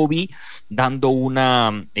M.R. Covey dando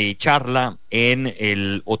una charla en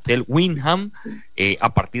el Hotel Wyndham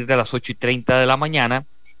a partir de las 8:30 de la mañana.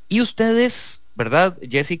 Y ustedes, ¿verdad,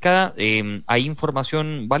 Jessica? Hay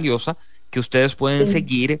información valiosa que ustedes pueden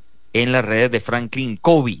seguir en las redes de Franklin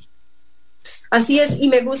Covey. Así es, y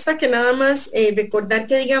me gusta que nada más recordar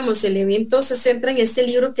que, digamos, el evento se centra en este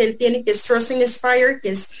libro que él tiene, que es Trust and Inspire,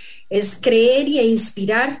 que es creer e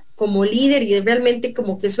inspirar como líder, y es realmente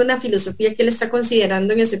como que es una filosofía que él está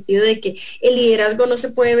considerando en el sentido de que el liderazgo no se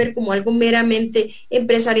puede ver como algo meramente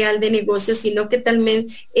empresarial de negocios, sino que también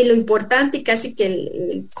lo importante y casi que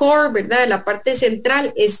el core, ¿verdad? La parte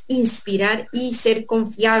central es inspirar y ser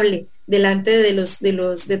confiable delante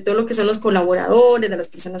de todo lo que son los colaboradores, de las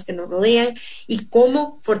personas que nos rodean, y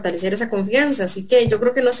cómo fortalecer esa confianza. Así que yo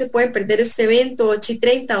creo que no se puede perder este evento,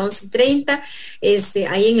 8:30, 11:30,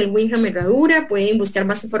 ahí en el Wyndham Herradura. Pueden buscar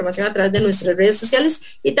más información a través de nuestras redes sociales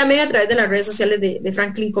y también a través de las redes sociales de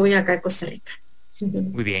Franklin Covey acá de Costa Rica.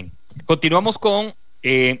 Muy bien. Continuamos con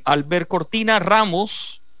Albert Cortina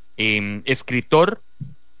Ramos, escritor.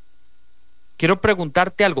 Quiero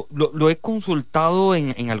preguntarte algo, lo he consultado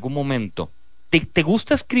en algún momento. ¿Te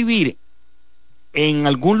gusta escribir en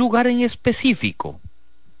algún lugar en específico?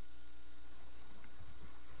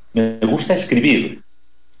 Me gusta escribir.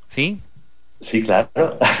 ¿Sí? Sí, claro.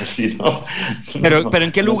 Sí, ¿no? Pero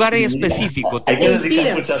 ¿en qué lugar en específico? Hay que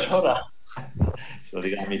dedicar muchas horas. Se lo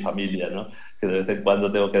diga a mi familia, ¿no? Que de vez en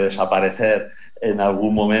cuando tengo que desaparecer en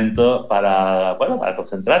algún momento para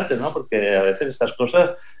concentrarte, ¿no? Porque a veces estas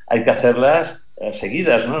cosas hay que hacerlas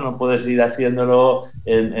seguidas, ¿no? No puedes ir haciéndolo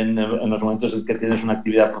en los momentos en que tienes una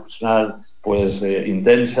actividad profesional pues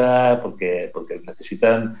intensa, porque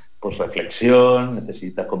necesitan pues reflexión,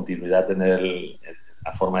 necesita continuidad en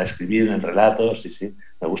la forma de escribir, en relatos. Sí,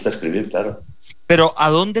 me gusta escribir, claro. Pero ¿a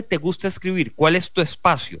dónde te gusta escribir? ¿Cuál es tu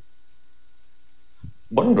espacio?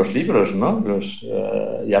 Bueno, los libros, ¿no?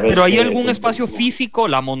 Ya ves. ¿Pero hay algún espacio físico?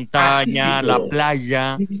 ¿La montaña, físico, la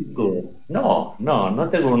playa? Físico. No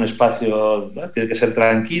tengo un espacio, ¿no? Tiene que ser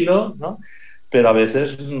tranquilo, ¿no? Pero a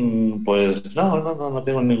veces, pues no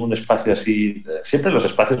tengo ningún espacio así. Siempre los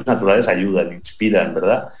espacios naturales ayudan, inspiran,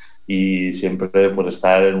 ¿verdad? Y siempre pues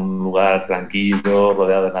estar en un lugar tranquilo,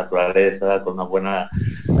 rodeado de naturaleza, con una buena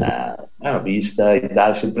vista y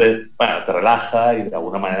tal, siempre te relaja y de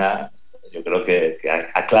alguna manera yo creo que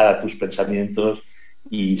aclara tus pensamientos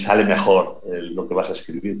y sale mejor lo que vas a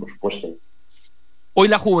escribir, por supuesto. Hoy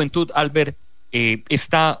la juventud, Albert,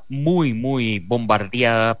 está muy, muy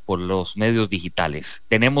bombardeada por los medios digitales.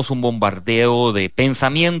 Tenemos un bombardeo de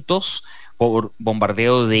pensamientos,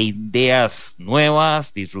 bombardeo de ideas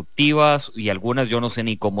nuevas, disruptivas, y algunas yo no sé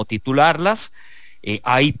ni cómo titularlas.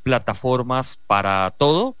 Hay plataformas para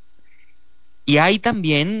todo, y hay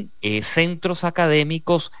también centros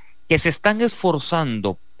académicos que se están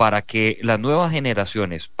esforzando para que las nuevas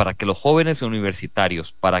generaciones, para que los jóvenes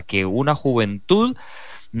universitarios, para que una juventud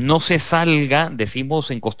no se salga, decimos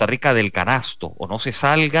en Costa Rica, del canasto, o no se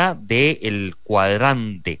salga del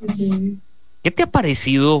cuadrante. ¿Qué te ha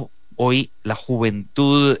parecido hoy la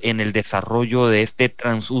juventud en el desarrollo de este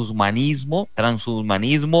transhumanismo,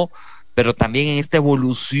 pero también en esta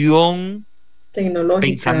evolución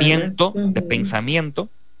tecnológica, de pensamiento?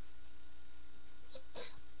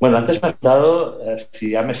 Bueno, antes me has preguntado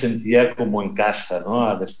si ya me sentía como en casa, ¿no?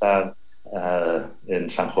 Al estar en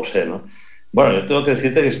San José, ¿no? Bueno, yo tengo que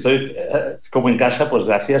decirte que estoy como en casa, pues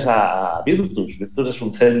gracias a Virtus. Virtus es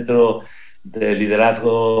un centro de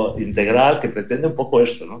liderazgo integral que pretende un poco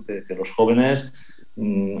esto, ¿no? Que los jóvenes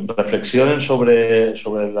reflexionen sobre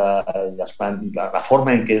la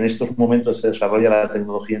forma en que en estos momentos se desarrolla la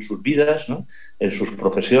tecnología en sus vidas, ¿no? En sus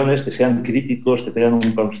profesiones, que sean críticos, que tengan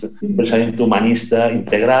un pensamiento humanista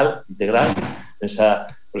integral,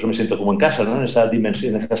 por eso me siento como en casa, ¿no? En esa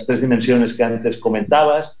dimensión, en esas tres dimensiones que antes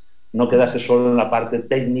comentabas, no quedarse solo en la parte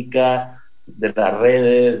técnica de las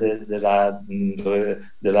redes,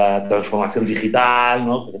 de la transformación digital,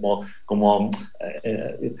 ¿no?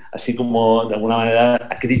 Así como de alguna manera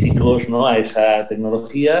críticos, ¿no? A esa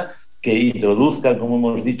tecnología, que introduzcan, como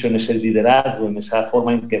hemos dicho, en ese liderazgo, en esa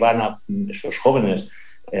forma en que van a esos jóvenes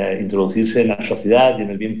introducirse en la sociedad y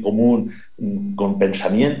en el bien común, con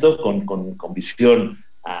pensamiento, con visión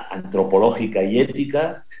antropológica y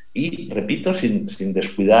ética, y repito, sin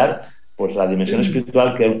descuidar pues la dimensión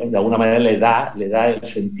espiritual, que de alguna manera le da el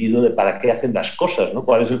sentido de para qué hacen las cosas, ¿no?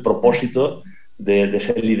 Cuál es el propósito de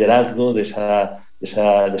ese liderazgo, de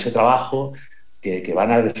ese trabajo que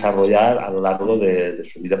van a desarrollar a lo largo de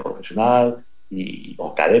su vida profesional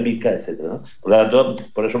o académica, etcétera, ¿no? Por lo tanto,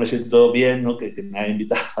 por eso me siento bien, ¿no? que me ha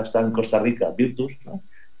invitado a estar en Costa Rica, Virtus, ¿no?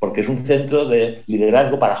 Porque es un centro de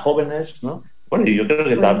liderazgo para jóvenes, ¿no? Bueno, y yo creo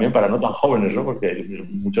que también para no tan jóvenes, ¿no? Porque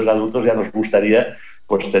muchos adultos ya nos gustaría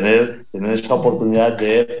pues tener esa oportunidad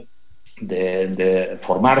de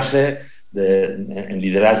formarse en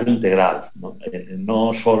liderazgo integral, ¿no?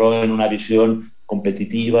 No solo en una visión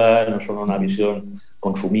competitiva, no solo en una visión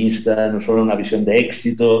consumista, no solo en una visión de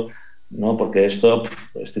éxito, ¿no? Porque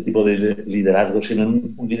este tipo de liderazgo, sino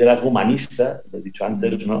un liderazgo humanista, lo he dicho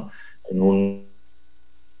antes, ¿no? En un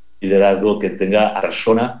liderazgo que tenga a la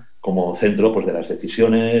persona como centro, pues, de las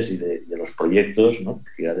decisiones y de los proyectos, ¿no?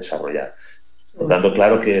 Que quiera desarrollar. Por lo tanto,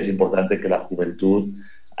 claro que es importante que la juventud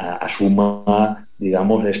asuma,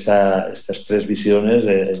 digamos, estas tres visiones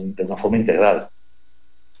de una forma integral.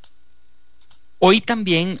 Hoy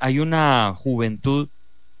también hay una juventud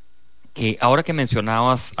que, ahora que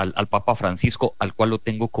mencionabas al Papa Francisco, al cual lo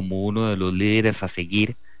tengo como uno de los líderes a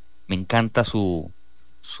seguir, me encanta su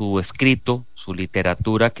escrito, su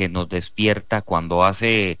literatura, que nos despierta cuando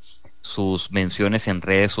hace sus menciones en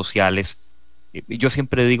redes sociales. Yo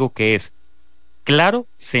siempre digo que es claro,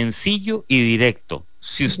 sencillo y directo.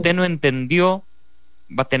 Si usted no entendió,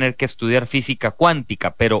 va a tener que estudiar física cuántica,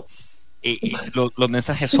 pero los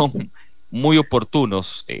mensajes son muy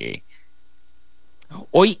oportunos.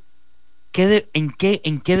 Hoy, ¿en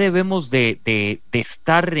qué debemos de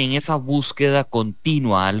estar en esa búsqueda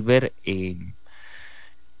continua, Albert?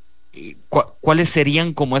 ¿Cuáles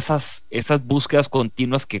serían como esas búsquedas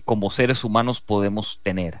continuas que como seres humanos podemos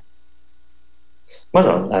tener?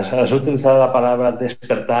 Bueno, has utilizado la palabra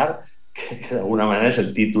despertar, que de alguna manera es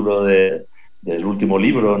el título del último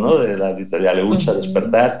libro, ¿no? De la editorial EULSA,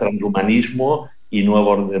 Despertar, Transhumanismo y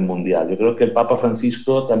Nuevo Orden Mundial. Yo creo que el Papa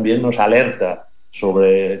Francisco también nos alerta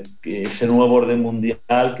sobre ese nuevo orden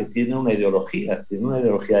mundial que tiene una ideología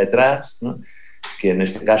detrás, ¿no? Que en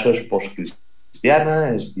este caso es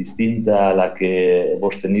postcristiana, es distinta a la que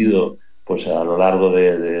hemos tenido pues a lo largo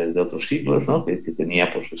de otros siglos, ¿no? Que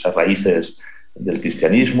tenía pues esas raíces del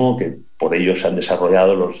cristianismo, que por ello se han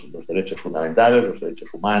desarrollado los derechos fundamentales, los derechos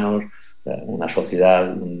humanos, una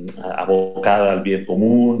sociedad abocada al bien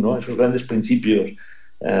común, ¿no? Esos grandes principios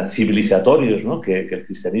civilizatorios, ¿no? que el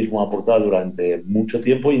cristianismo ha aportado durante mucho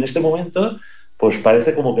tiempo, y en este momento pues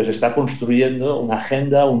parece como que se está construyendo una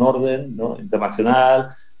agenda, un orden, ¿no?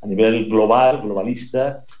 internacional, a nivel global,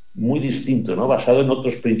 globalista, muy distinto, ¿no? Basado en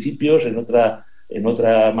otros principios, en otra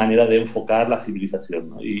manera de enfocar la civilización,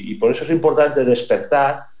 ¿no? Y por eso es importante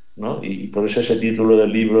despertar, ¿no? Y por eso ese título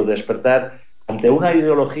del libro, Despertar, ante una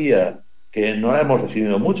ideología que no la hemos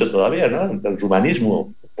definido mucho todavía, ¿no? El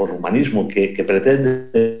transhumanismo, poshumanismo, que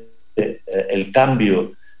pretende el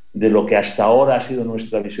cambio de lo que hasta ahora ha sido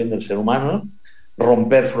nuestra visión del ser humano,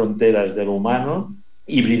 romper fronteras de lo humano,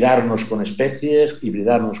 hibridarnos con especies,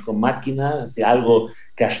 hibridarnos con máquinas, es decir, algo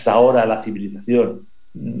que hasta ahora la civilización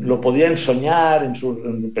lo podían soñar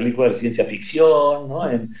en películas de ciencia ficción, ¿no?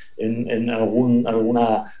 en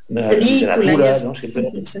alguna literatura, ¿no?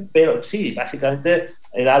 Siempre, pero sí, básicamente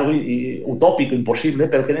era algo utópico, imposible,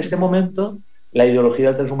 pero que en este momento la ideología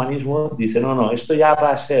del transhumanismo dice, no, esto ya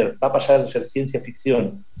va a pasar de ser ciencia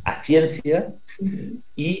ficción a ciencia,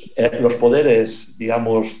 y los poderes,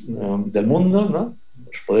 digamos, del mundo, ¿no?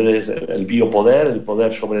 Los poderes, el biopoder, el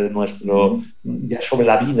poder sobre sobre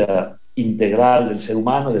la vida integral del ser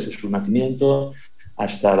humano, desde su nacimiento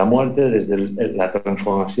hasta la muerte, desde la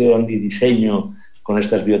transformación y diseño con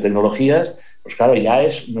estas biotecnologías, pues claro, ya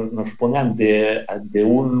nos pone ante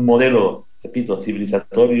un modelo, repito,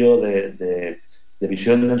 civilizatorio de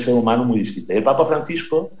visión del ser humano muy distinta. El Papa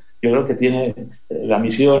Francisco, yo creo que tiene la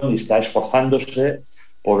misión y está esforzándose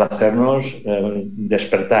por hacernos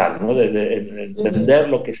despertar, ¿no? de entender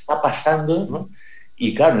lo que está pasando, ¿no?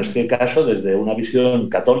 Y claro, en este caso, desde una visión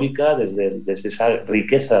católica, desde esa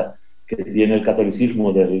riqueza que tiene el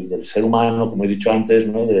catolicismo del ser humano, como he dicho antes,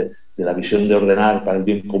 ¿no? de la visión de ordenar para el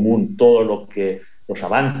bien común todo lo que los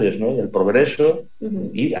avances, ¿no? del progreso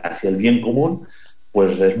y hacia el bien común,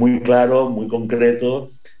 pues es muy claro, muy concreto,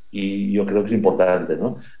 y yo creo que es importante,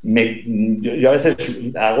 ¿no? Yo a veces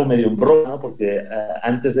hago medio en broma, ¿no? Porque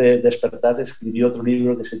antes de despertar escribí otro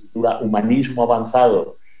libro que se titula Humanismo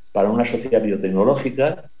avanzado para una sociedad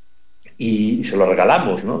biotecnológica, y se lo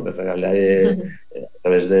regalamos, ¿no? Le regalé a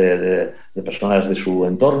través de personas de su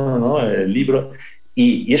entorno, ¿no? El libro.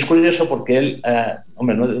 Y es curioso porque él,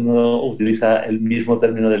 hombre, no utiliza el mismo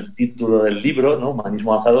término del título del libro, ¿no?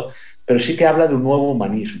 Humanismo avanzado, pero sí que habla de un nuevo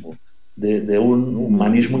humanismo, de un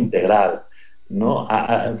humanismo integral, ¿no?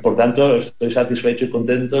 Por tanto, estoy satisfecho y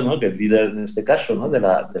contento, ¿no? Que el líder, en este caso, ¿no? de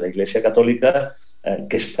la Iglesia Católica,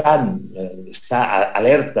 que está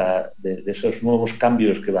alerta de esos nuevos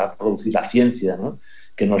cambios que va a producir la ciencia, ¿no?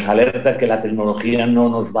 Que nos alerta que la tecnología no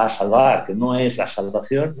nos va a salvar, que no es la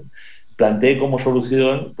salvación, ¿no? Planteé como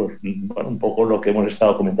solución, pues, bueno, un poco lo que hemos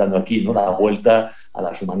estado comentando aquí, ¿no? La vuelta a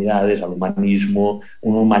las humanidades, al humanismo,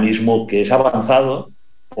 un humanismo que es avanzado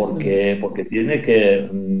porque tiene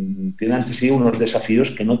ante sí unos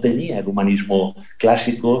desafíos que no tenía el humanismo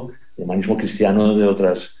clásico, el humanismo cristiano de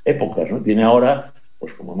otras épocas, ¿no? Tiene ahora,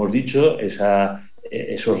 pues como hemos dicho,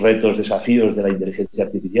 esos retos, desafíos de la inteligencia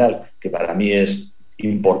artificial, que para mí es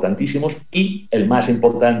importantísimos, y el más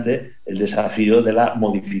importante, el desafío de la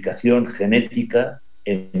modificación genética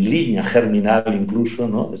en línea germinal incluso,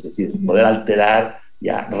 ¿no? Es decir, poder alterar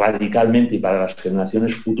ya radicalmente y para las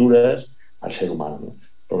generaciones futuras al ser humano, ¿no?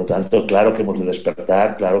 Por lo tanto, claro que hemos de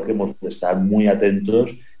despertar, claro que hemos de estar muy atentos,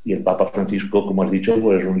 y el Papa Francisco, como has dicho,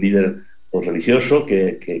 pues es un líder, pues, religioso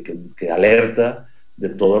que alerta de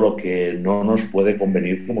todo lo que no nos puede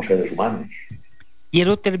convenir como seres humanos.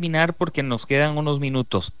 Quiero terminar porque nos quedan unos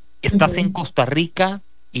minutos. Estás en Costa Rica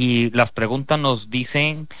y las preguntas nos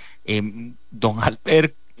dicen, don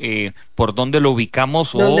Albert, ¿por dónde lo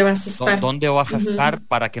ubicamos ¿Dónde vas a estar? ¿Dónde vas a estar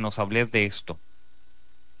para que nos hables de esto?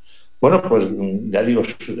 Bueno, pues ya digo,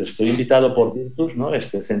 estoy invitado por Virtus, ¿no?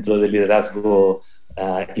 Este centro de liderazgo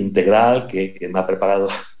integral que me ha preparado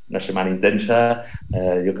una semana intensa.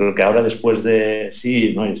 Yo creo que ahora, después de...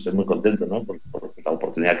 Sí, ¿no? Y estoy muy contento, ¿no? por la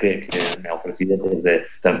oportunidad que me ha ofrecido, pues, de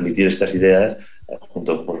transmitir estas ideas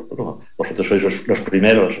junto por vosotros. Sois los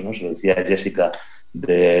primeros, ¿no? Se lo decía Jessica,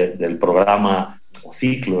 del programa o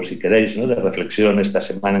ciclo, si queréis, ¿no? De reflexión esta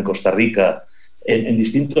semana en Costa Rica, en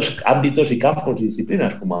distintos ámbitos y campos y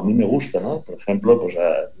disciplinas, como a mí me gusta, ¿no? Por ejemplo, pues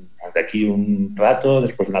de aquí un rato,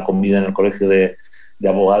 después de una comida en el Colegio de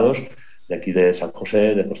Abogados de aquí de San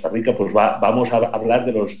José, de Costa Rica, pues vamos a hablar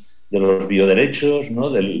de los bioderechos, ¿no?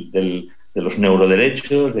 De los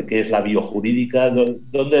neuroderechos, de qué es la biojurídica,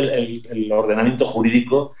 donde el ordenamiento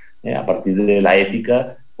jurídico, a partir de la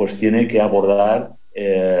ética, pues tiene que abordar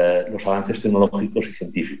los avances tecnológicos y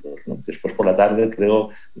científicos, ¿no? Después por la tarde,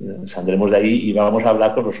 creo, saldremos de ahí y vamos a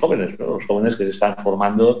hablar con los jóvenes, ¿no? Los jóvenes que se están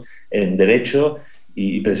formando en Derecho,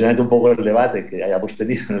 y precisamente un poco el debate que hayamos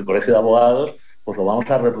tenido en el Colegio de Abogados, pues lo vamos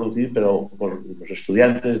a reproducir, pero por los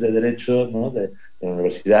estudiantes de Derecho, ¿no? de la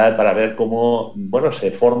universidad, para ver cómo, bueno, se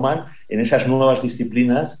forman en esas nuevas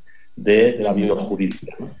disciplinas de la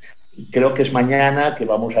biojurídica, ¿no? Creo que es mañana que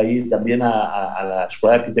vamos a ir también a la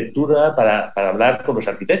Escuela de Arquitectura para hablar con los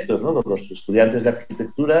arquitectos, ¿no? Los estudiantes de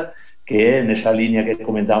arquitectura, que en esa línea que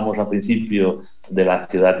comentábamos al principio de la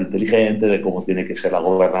ciudad inteligente, de cómo tiene que ser la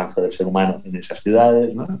gobernanza del ser humano en esas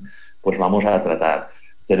ciudades, ¿no? Pues vamos a tratar.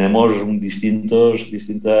 Tenemos distintas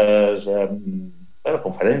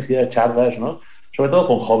conferencias, charlas, ¿no? Sobre todo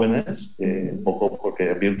con jóvenes, un poco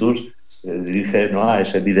porque Virtus se dirige, ¿no? A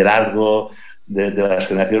ese liderazgo de las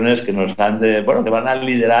generaciones que nos han que van a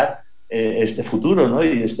liderar este futuro, ¿no?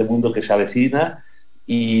 Y este mundo que se avecina.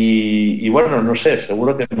 Y bueno, no sé,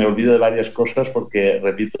 seguro que me olvido de varias cosas porque,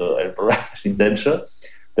 repito, el programa es intenso,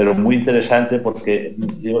 pero muy interesante porque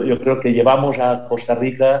yo creo que llevamos a Costa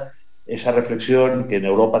Rica esa reflexión que en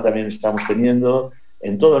Europa también estamos teniendo,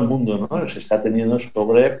 en todo el mundo, ¿no? Se está teniendo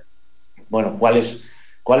sobre, bueno, cuáles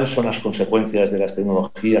son las consecuencias de las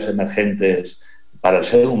tecnologías emergentes para el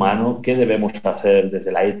ser humano, qué debemos hacer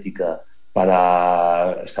desde la ética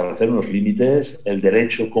para establecer unos límites, el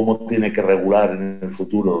derecho, cómo tiene que regular en el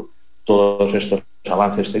futuro todos estos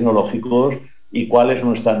avances tecnológicos, y cuál es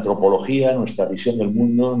nuestra antropología, nuestra visión del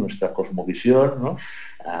mundo, nuestra cosmovisión, ¿no?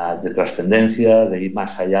 De trascendencia, de ir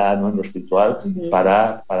más allá, ¿no? En lo espiritual,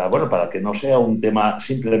 para que no sea un tema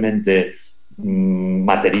simplemente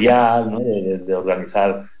material, ¿no? De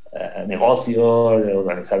organizar negocios, de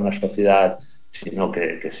organizar una sociedad, sino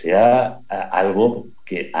que sea algo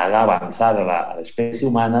que haga avanzar a la especie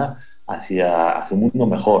humana hacia un mundo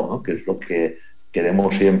mejor, ¿no? Que es lo que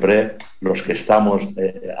queremos siempre los que estamos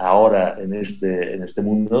ahora en este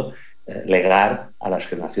mundo, legar a las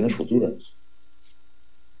generaciones futuras.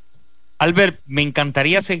 Albert, me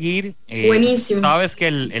encantaría seguir. Buenísimo. Sabes que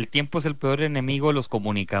el tiempo es el peor enemigo de los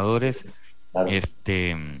comunicadores. Claro.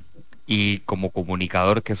 Y como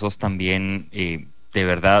comunicador que sos también, de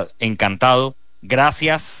verdad, encantado.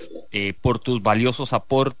 Gracias por tus valiosos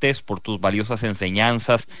aportes, por tus valiosas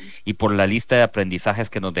enseñanzas y por la lista de aprendizajes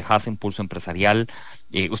que nos dejas en Pulso Empresarial.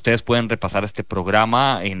 Ustedes pueden repasar este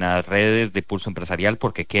programa en las redes de Pulso Empresarial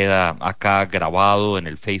porque queda acá grabado en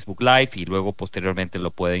el Facebook Live y luego posteriormente lo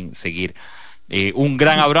pueden seguir. Un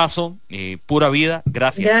gran abrazo, pura vida,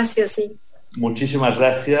 gracias. Gracias, sí. Muchísimas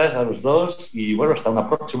gracias a los dos y bueno, hasta una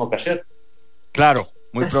próxima ocasión. Claro,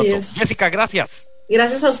 muy Así pronto. es. Jessica, gracias.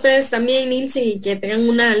 Gracias a ustedes también, Nilsen, y que tengan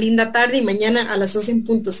una linda tarde y mañana a las 12 en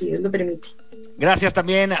punto, si Dios lo permite. Gracias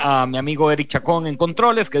también a mi amigo Eric Chacón en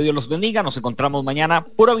Controles, que Dios los bendiga. Nos encontramos mañana.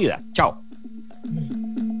 Pura vida. Chao.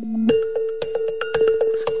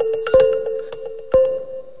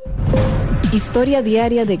 Historia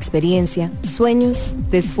diaria de experiencia, sueños,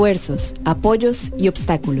 de esfuerzos, apoyos y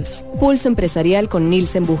obstáculos. Pulso Empresarial con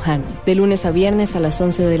Nilsen Buján, de lunes a viernes a las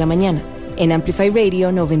 11 de la mañana, en Amplify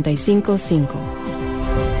Radio 95.5.